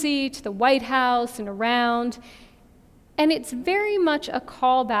Quincy to the White House and around. And it's very much a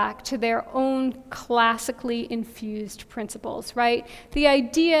callback to their own classically infused principles, right? The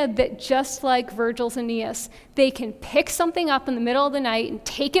idea that just like Virgil's Aeneas, they can pick something up in the middle of the night and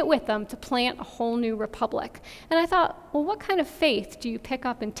take it with them to plant a whole new republic. And I thought, well, what kind of faith do you pick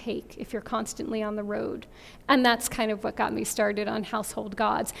up and take if you're constantly on the road? And that's kind of what got me started on household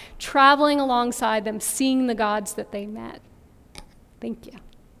gods, traveling alongside them, seeing the gods that they met. Thank you.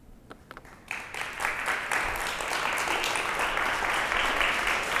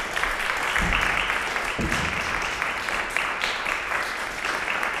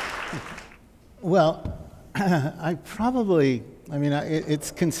 Well,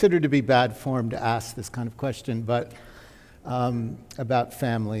 it's considered to be bad form to ask this kind of question, but about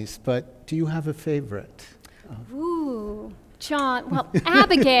families. But do you have a favorite? Ooh, John. Well,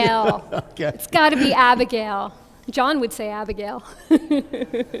 Abigail. Okay. It's got to be Abigail. John would say Abigail.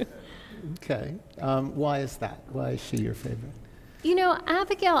 Okay. Why is that? Why is she your favorite? You know,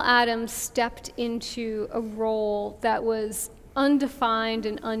 Abigail Adams stepped into a role that was undefined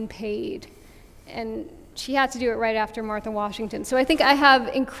and unpaid. And she had to do it right after Martha Washington. So I think I have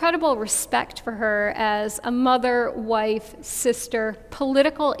incredible respect for her as a mother, wife, sister,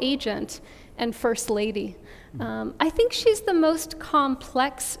 political agent, and first lady. I think she's the most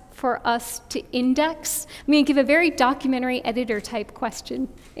complex for us to index. I'm going to give a very documentary editor type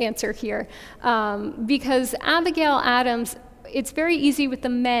answer here. Because Abigail Adams, it's very easy with the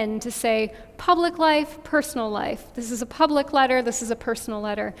men to say public life, personal life. This is a public letter, this is a personal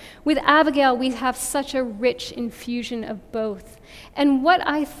letter. With Abigail, we have such a rich infusion of both. And what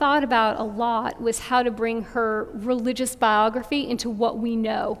I thought about a lot was how to bring her religious biography into what we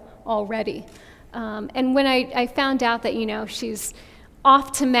know already. And when I found out that, you know, she's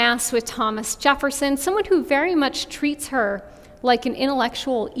off to Mass with Thomas Jefferson, someone who very much treats her like an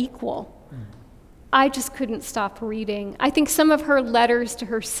intellectual equal, I just couldn't stop reading. I think some of her letters to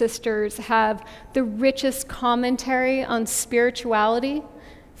her sisters have the richest commentary on spirituality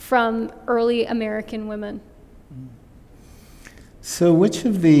from early American women. So which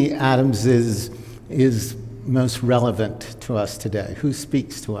of the Adamses is most relevant to us today? Who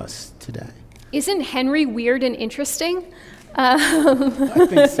speaks to us today? Isn't Henry weird and interesting? I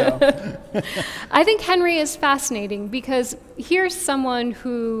think so. I think Henry is fascinating because here's someone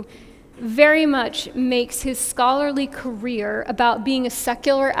who very much makes his scholarly career about being a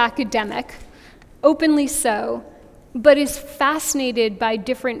secular academic, openly so, but is fascinated by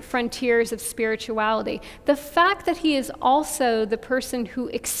different frontiers of spirituality. The fact that he is also the person who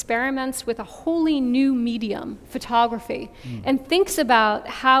experiments with a wholly new medium, photography, and thinks about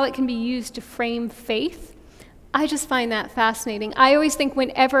how it can be used to frame faith, I just find that fascinating. I always think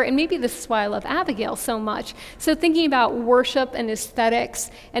whenever, and maybe this is why I love Abigail so much, so thinking about worship and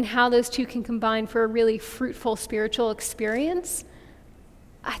aesthetics and how those two can combine for a really fruitful spiritual experience,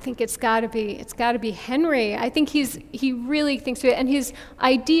 I think it's got to be Henry. I think he really thinks through it, and his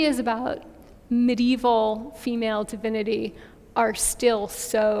ideas about medieval female divinity are still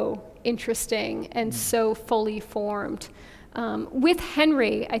so interesting and so fully formed. With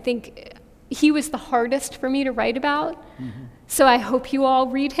Henry, I think he was the hardest for me to write about, so I hope you all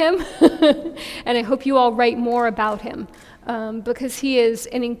read him, and I hope you all write more about him, because he is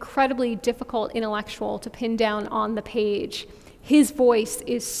an incredibly difficult intellectual to pin down on the page. His voice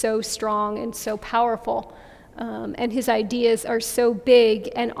is so strong and so powerful, and his ideas are so big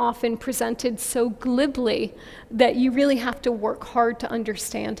and often presented so glibly that you really have to work hard to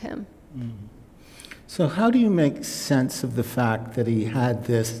understand him. So how do you make sense of the fact that he had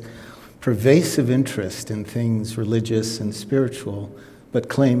this pervasive interest in things religious and spiritual, but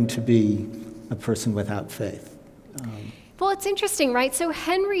claimed to be a person without faith? Well, it's interesting, right? So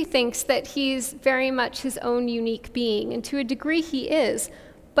Henry thinks that he's very much his own unique being, and to a degree he is,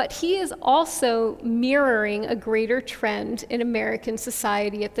 but he is also mirroring a greater trend in American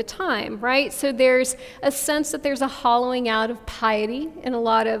society at the time, right? So there's a sense that there's a hollowing out of piety in a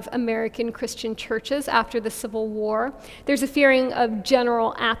lot of American Christian churches after the Civil War. There's a feeling of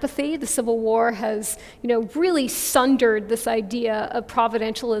general apathy. The Civil War has, really sundered this idea of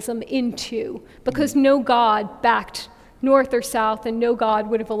providentialism in two, because no God backed North or South, and no God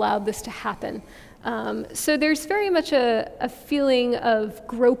would have allowed this to happen. So there's very much a feeling of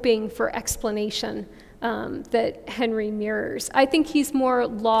groping for explanation that Henry mirrors. I think he's more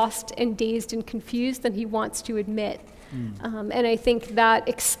lost and dazed and confused than he wants to admit. And I think that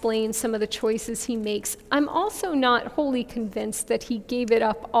explains some of the choices he makes. I'm also not wholly convinced that he gave it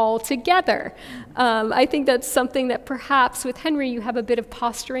up altogether. I think that's something that perhaps with Henry you have a bit of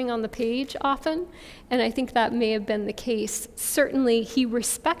posturing on the page often, and I think that may have been the case. Certainly he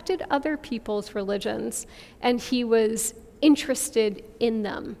respected other people's religions, and he was interested in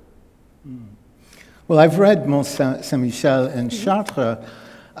them. Well, I've read Mont Saint-Michel and Chartres,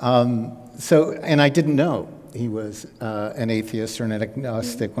 and I didn't know he was an atheist or an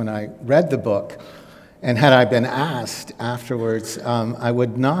agnostic when I read the book. And had I been asked afterwards, I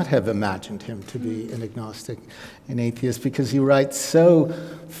would not have imagined him to be an agnostic, an atheist, because he writes so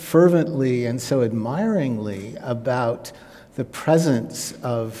fervently and so admiringly about the presence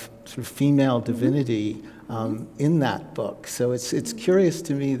of sort of female divinity in that book. So it's curious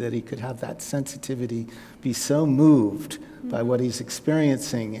to me that he could have that sensitivity, be so moved by what he's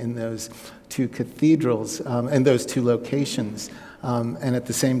experiencing in those two cathedrals and those two locations, and at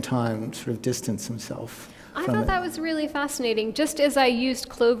the same time sort of distance himself. I thought that was really fascinating. Just as I used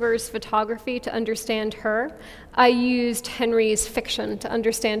Clover's photography to understand her, I used Henry's fiction to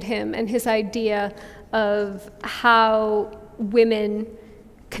understand him and his idea of how women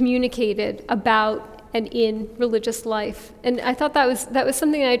communicated about and in religious life. And I thought that was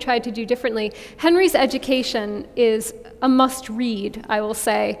something I tried to do differently. Henry's education is a must read, I will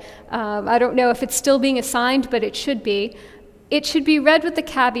say. I don't know if it's still being assigned, but it should be. It should be read with the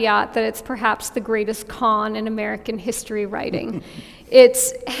caveat that it's perhaps the greatest con in American history writing.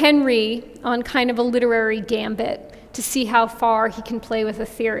 It's Henry on kind of a literary gambit to see how far he can play with a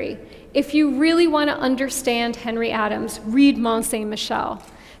theory. If you really want to understand Henry Adams, read Mont Saint-Michel.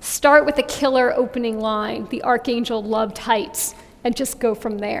 Start with a killer opening line, the archangel loved heights, and just go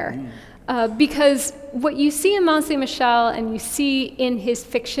from there. Because what you see in Mont Saint-Michel and you see in his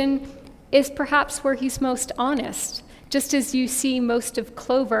fiction is perhaps where he's most honest, just as you see most of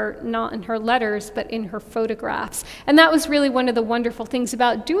Clover, not in her letters, but in her photographs. And that was really one of the wonderful things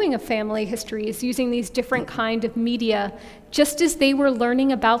about doing a family history, is using these different kind of media, just as they were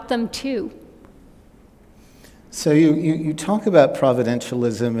learning about them too. So you talk about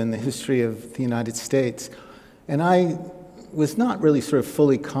providentialism in the history of the United States, and I was not really sort of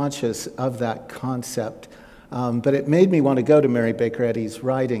fully conscious of that concept, but it made me want to go to Mary Baker Eddy's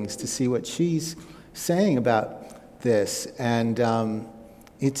writings to see what she's saying about this. And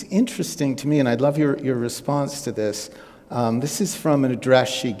it's interesting to me, and I'd love your response to this. This is from an address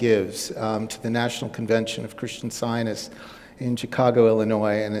she gives to the National Convention of Christian Scientists in Chicago,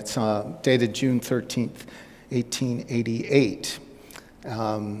 Illinois, and it's dated June 13th, 1888.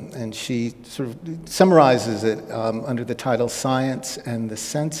 And she sort of summarizes it under the title Science and the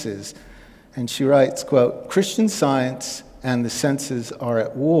Senses. And she writes, quote, "Christian science and the senses are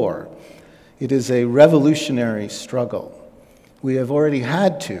at war. It is a revolutionary struggle. We have already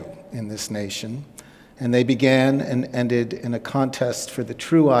had two in this nation, and they began and ended in a contest for the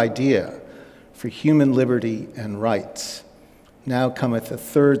true idea, for human liberty and rights. Now cometh a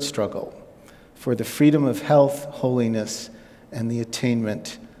third struggle, for the freedom of health, holiness, and the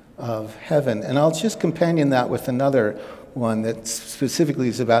attainment of heaven." And I'll just companion that with another one that specifically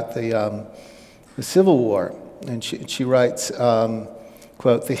is about the Civil War. And she writes,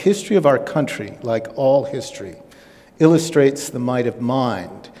 quote, "The history of our country, like all history, illustrates the might of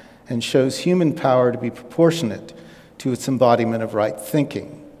mind and shows human power to be proportionate to its embodiment of right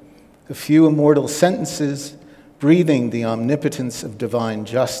thinking. A few immortal sentences breathing the omnipotence of divine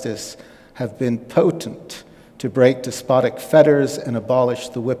justice have been potent to break despotic fetters and abolish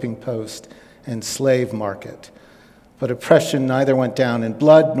the whipping post and slave market. But oppression neither went down in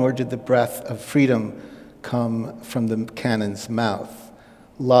blood, nor did the breath of freedom come from the cannon's mouth.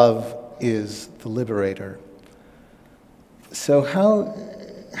 Love is the liberator." So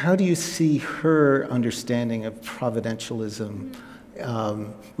how do you see her understanding of providentialism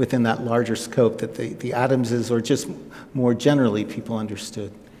within that larger scope that the Adamses, or just more generally, people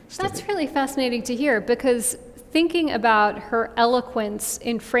understood? That's really fascinating to hear, because thinking about her eloquence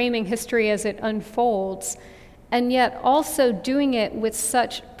in framing history as it unfolds, and yet also doing it with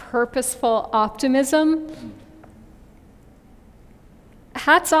such purposeful optimism,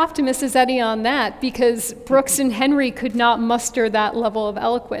 hats off to Mrs. Eddy on that, because Brooks and Henry could not muster that level of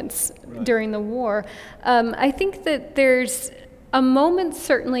eloquence during the war. I think that there's a moment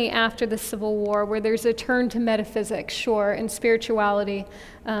certainly after the Civil War where there's a turn to metaphysics, sure, and spirituality.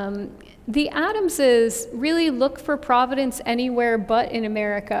 The Adamses really look for providence anywhere but in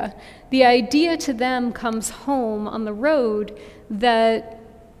America. The idea to them comes home on the road that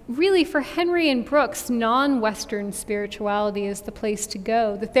really for Henry and Brooks, non-Western spirituality is the place to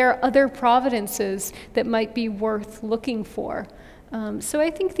go, that there are other providences that might be worth looking for. So I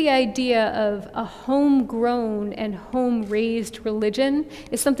think the idea of a homegrown and home-raised religion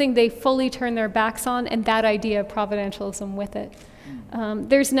is something they fully turn their backs on, and that idea of providentialism with it.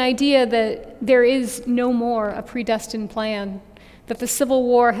 There's an idea that there is no more a predestined plan, that the Civil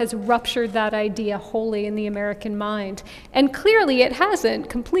War has ruptured that idea wholly in the American mind. And clearly it hasn't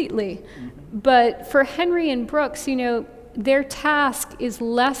completely. But for Henry and Brooks, you know, their task is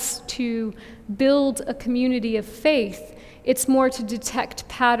less to build a community of faith. It's more to detect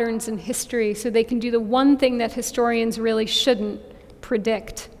patterns in history so they can do the one thing that historians really shouldn't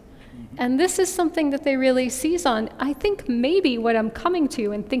predict. And this is something that they really seize on. I think maybe what I'm coming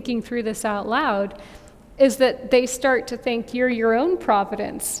to in thinking through this out loud is that they start to think you're your own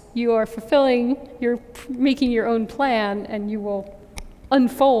providence. You are fulfilling, you're making your own plan, and you will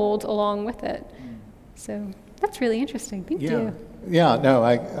unfold along with it. So that's really interesting. Thank you. Yeah, no,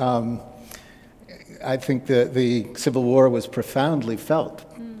 I think the Civil War was profoundly felt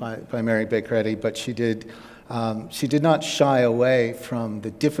by Mary Baker Eddy, but she did not shy away from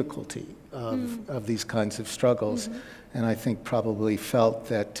the difficulty of these kinds of struggles, and I think probably felt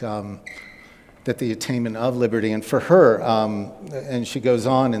that that the attainment of liberty, and for her, and she goes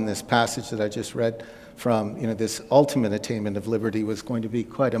on in this passage that I just read from, you know, this ultimate attainment of liberty was going to be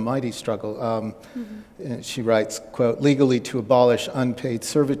quite a mighty struggle. She writes, quote, "Legally to abolish unpaid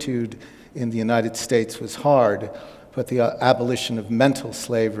servitude in the United States was hard, but the abolition of mental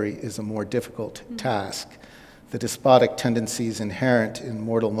slavery is a more difficult task. The despotic tendencies inherent in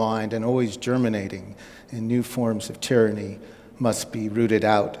mortal mind and always germinating in new forms of tyranny must be rooted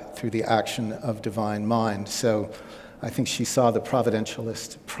out through the action of divine mind." So I think she saw the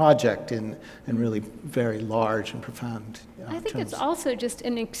providentialist project in really very large and profound I think terms. it's also just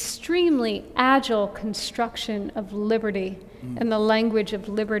an extremely agile construction of liberty and the language of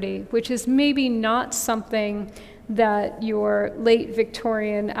liberty, which is maybe not something that your late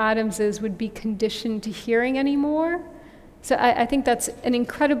Victorian Adamses would be conditioned to hearing anymore. So I think that's an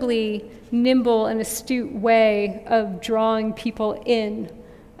incredibly nimble and astute way of drawing people in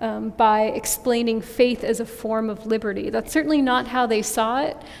by explaining faith as a form of liberty. That's certainly not how they saw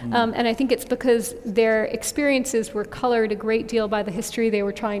it, and I think it's because their experiences were colored a great deal by the history they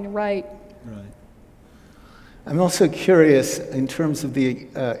were trying to write. Right. I'm also curious in terms of the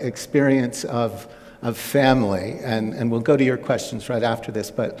experience of family, and we'll go to your questions right after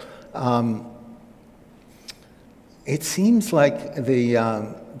this, but it seems like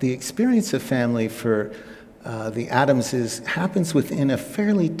the experience of family for the Adamses happens within a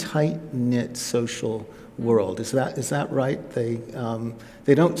fairly tight-knit social world. Is that right? They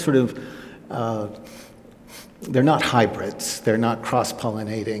don't sort of they're not hybrids. They're not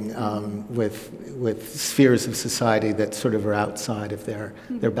cross-pollinating with spheres of society that sort of are outside of their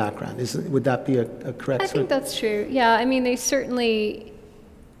background. Would that be a correct? I think that's true. Yeah, I mean, they certainly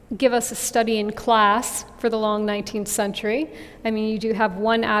give us a study in class for the long 19th century. I mean, you do have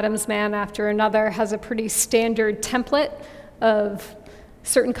one Adams man after another has a pretty standard template of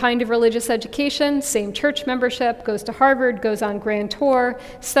certain kind of religious education, same church membership, goes to Harvard, goes on grand tour,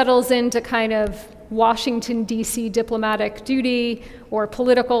 settles into kind of Washington, D.C. diplomatic duty or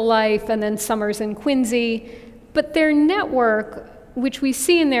political life, and then summers in Quincy. But their network, which we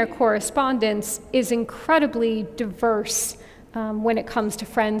see in their correspondence, is incredibly diverse when it comes to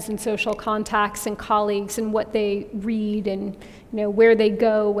friends and social contacts and colleagues and what they read and where they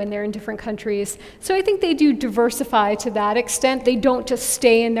go when they're in different countries. So I think they do diversify to that extent. They don't just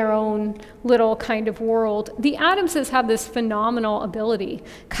stay in their own little kind of world. The Adamses have this phenomenal ability,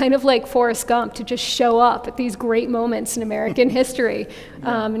 kind of like Forrest Gump, to just show up at these great moments in American history.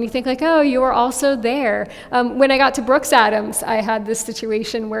 And you think like, oh, you were also there. When I got to Brooks Adams, I had this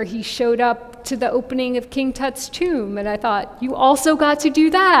situation where he showed up to the opening of King Tut's tomb, and I thought, you also got to do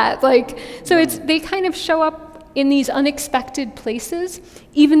that. So they kind of show up in these unexpected places,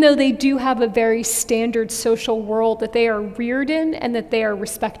 even though they do have a very standard social world that they are reared in and that they are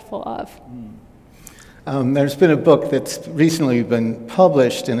respectful of. There's been a book that's recently been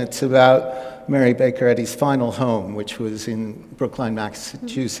published, and it's about Mary Baker Eddy's final home, which was in Brookline,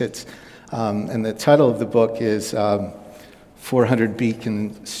 Massachusetts. And the title of the book is 400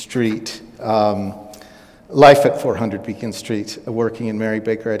 Beacon Street, Life at 400 Beacon Street, working in Mary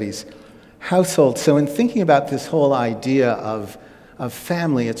Baker Eddy's household. So in thinking about this whole idea of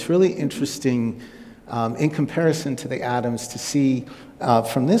family, it's really interesting in comparison to the Adams to see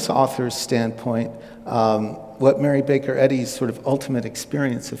from this author's standpoint what Mary Baker Eddy's sort of ultimate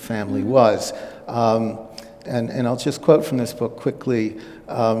experience of family was. And I'll just quote from this book quickly.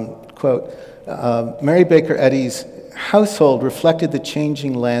 Quote, Mary Baker Eddy's household reflected the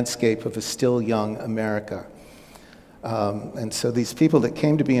changing landscape of a still young America. And so these people that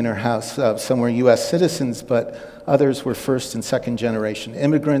came to be in her house, some were U.S. citizens, but others were first and second generation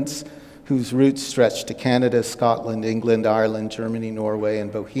immigrants whose roots stretched to Canada, Scotland, England, Ireland, Germany, Norway,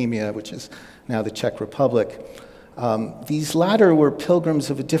 and Bohemia, which is now the Czech Republic. These latter were pilgrims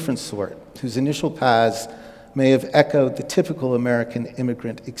of a different sort, whose initial paths may have echoed the typical American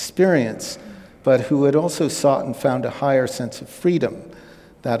immigrant experience, but who had also sought and found a higher sense of freedom,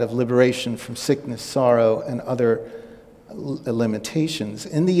 that of liberation from sickness, sorrow, and other limitations.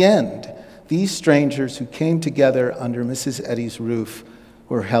 In the end, these strangers who came together under Mrs. Eddy's roof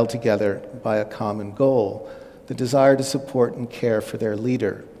were held together by a common goal, the desire to support and care for their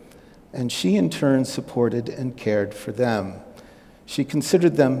leader. And she in turn supported and cared for them. She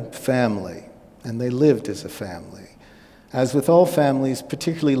considered them family, and they lived as a family. As with all families,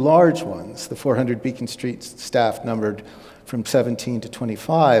 particularly large ones, the 400 Beacon Street staff numbered from 17 to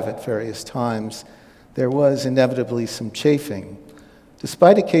 25 at various times, there was inevitably some chafing.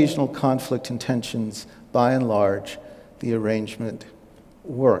 Despite occasional conflict and tensions, by and large, the arrangement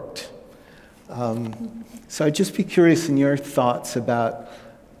worked. So I'd just be curious in your thoughts about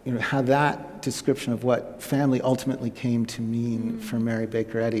how that description of what family ultimately came to mean for Mary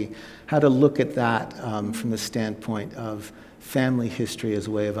Baker Eddy, how to look at that from the standpoint of family history as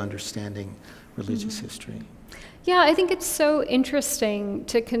a way of understanding religious history. Yeah, I think it's so interesting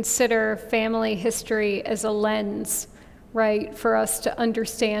to consider family history as a lens, right, for us to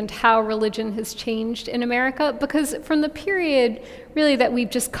understand how religion has changed in America, because from the period really that we've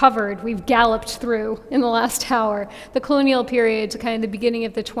just covered, we've galloped through in the last hour, the colonial period to kind of the beginning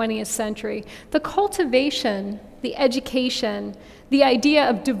of the 20th century, the cultivation, the education, the idea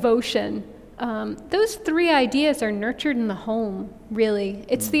of devotion, those three ideas are nurtured in the home, really.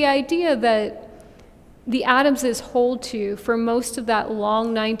 It's the idea that the Adamses hold to for most of that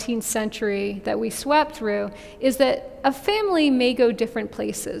long 19th century that we swept through is that a family may go different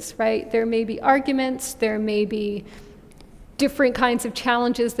places, right? There may be arguments, there may be different kinds of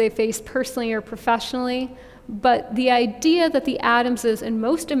challenges they face personally or professionally, but the idea that the Adamses and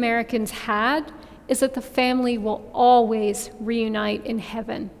most Americans had is that the family will always reunite in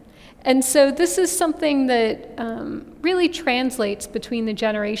heaven. And so this is something that really translates between the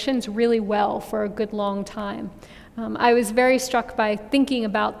generations really well for a good long time. I was very struck by thinking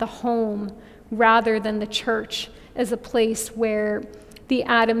about the home rather than the church as a place where the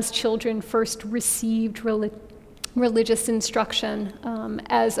Adams children first received religious instruction,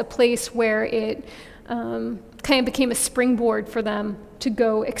 as a place where it kind of became a springboard for them to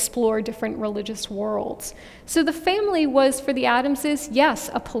go explore different religious worlds. So the family was, for the Adamses, yes,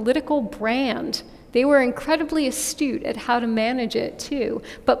 a political brand. They were incredibly astute at how to manage it too.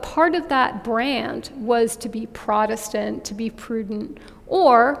 But part of that brand was to be Protestant, to be prudent,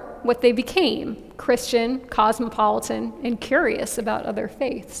 or what they became, Christian, cosmopolitan, and curious about other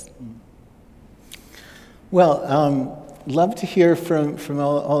faiths. Well, love to hear from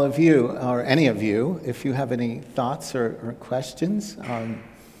all of you, or any of you, if you have any thoughts or questions.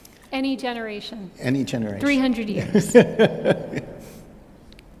 Any generation. Any generation. 300 years.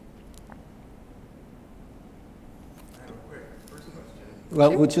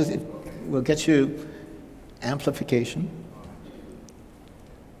 Well, we'll get you amplification.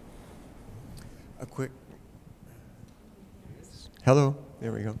 A quick. Hello,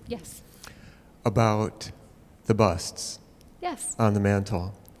 there we go. Yes. About the busts. Yes. On the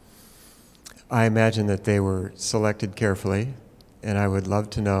mantle. I imagine that they were selected carefully, and I would love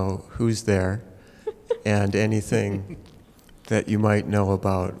to know who's there and anything that you might know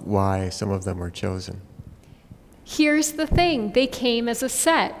about why some of them were chosen. Here's the thing, they came as a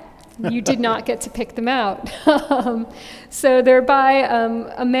set. You did not get to pick them out. So they're by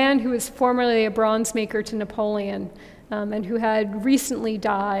a man who was formerly a bronze maker to Napoleon, and who had recently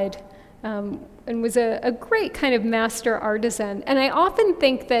died, and was a great kind of master artisan. And I often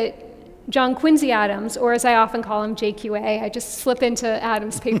think that John Quincy Adams, or as I often call him, JQA, I just slip into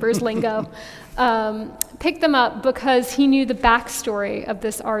Adams Papers lingo, picked them up because he knew the backstory of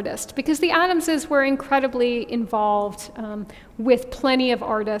this artist. Because the Adamses were incredibly involved with plenty of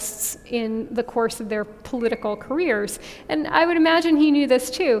artists in the course of their political careers. And I would imagine he knew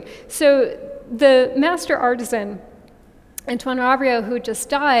this too. So the master artisan Antoine Auriot, who just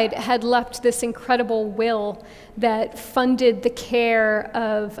died, had left this incredible will that funded the care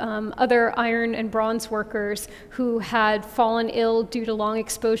of other iron and bronze workers who had fallen ill due to long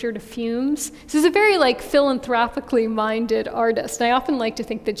exposure to fumes. So he's a very philanthropically minded artist. And I often like to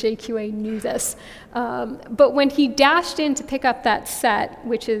think that JQA knew this. But when he dashed in to pick up that set,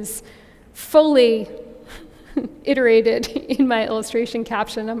 which is fully iterated in my illustration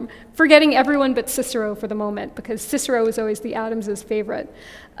caption. I'm forgetting everyone but Cicero for the moment, because Cicero was always the Adamses' favorite.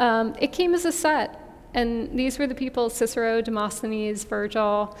 It came as a set, and these were the people, Cicero, Demosthenes,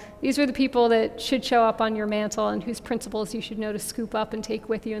 Virgil, these were the people that should show up on your mantle and whose principles you should know to scoop up and take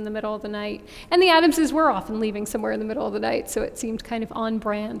with you in the middle of the night. And the Adamses were often leaving somewhere in the middle of the night, so it seemed kind of on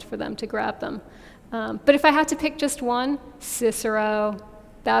brand for them to grab them. But if I had to pick just one, Cicero.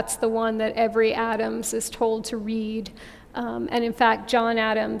 That's the one that every Adams is told to read. And in fact, John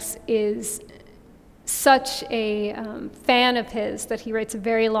Adams is such a fan of his that he writes a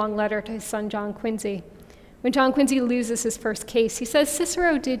very long letter to his son, John Quincy. When John Quincy loses his first case, he says,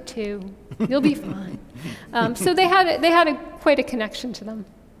 Cicero did too. You'll be fine. So they had quite a connection to them.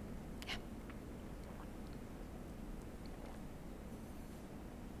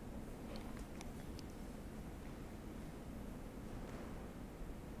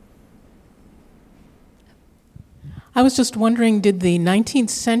 I was just wondering, did the 19th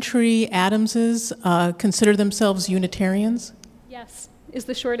century Adamses consider themselves Unitarians? Yes, is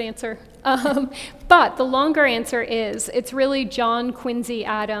the short answer. But the longer answer is, it's really John Quincy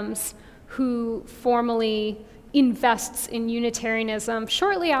Adams who formally invests in Unitarianism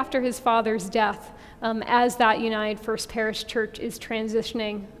shortly after his father's death, as that United First Parish Church is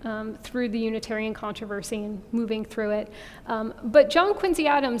transitioning through the Unitarian controversy and moving through it. But John Quincy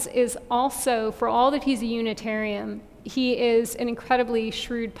Adams is also, for all that he's a Unitarian, he is an incredibly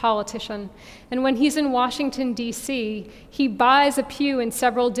shrewd politician. And when he's in Washington, D.C., he buys a pew in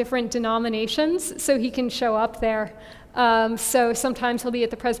several different denominations so he can show up there. So sometimes he'll be at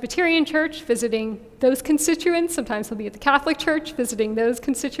the Presbyterian Church visiting those constituents. Sometimes he'll be at the Catholic Church visiting those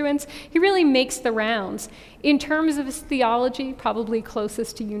constituents. He really makes the rounds. In terms of his theology, probably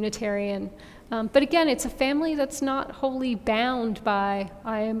closest to Unitarian. But again, it's a family that's not wholly bound by,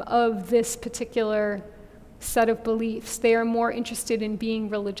 I am of this particular set of beliefs. They are more interested in being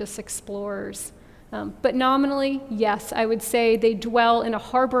religious explorers. But nominally, yes, I would say they dwell in a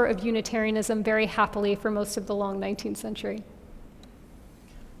harbor of Unitarianism very happily for most of the long 19th century.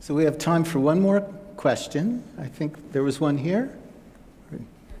 So we have time for one more question. I think there was one here.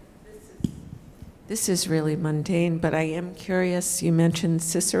 This is really mundane, but I am curious. You mentioned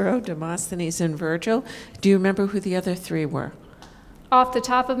Cicero, Demosthenes, and Virgil. Do you remember who the other three were? Off the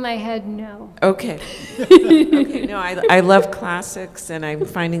top of my head, no. Okay. Okay. No, I love classics, and I'm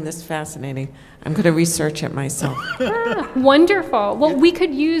finding this fascinating. I'm going to research it myself. Wonderful. Well, we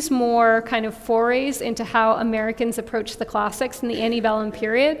could use more kind of forays into how Americans approach the classics in the antebellum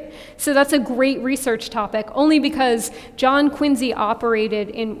period. So that's a great research topic, only because John Quincy operated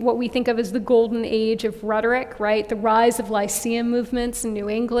in what we think of as the golden age of rhetoric, right? The rise of Lyceum movements in New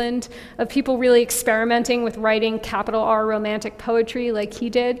England, of people really experimenting with writing capital R romantic poetry like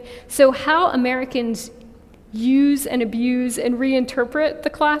he did. So how Americans use and abuse and reinterpret the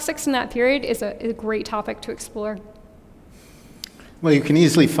classics in that period is a great topic to explore. Well, you can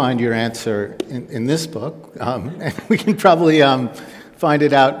easily find your answer in this book. And we can probably find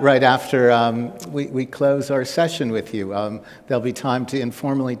it out right after we close our session with you. There'll be time to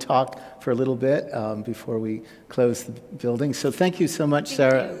informally talk for a little bit before we close the building. So thank you so much,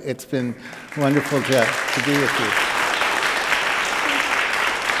 Sarah. It's been wonderful to be with you.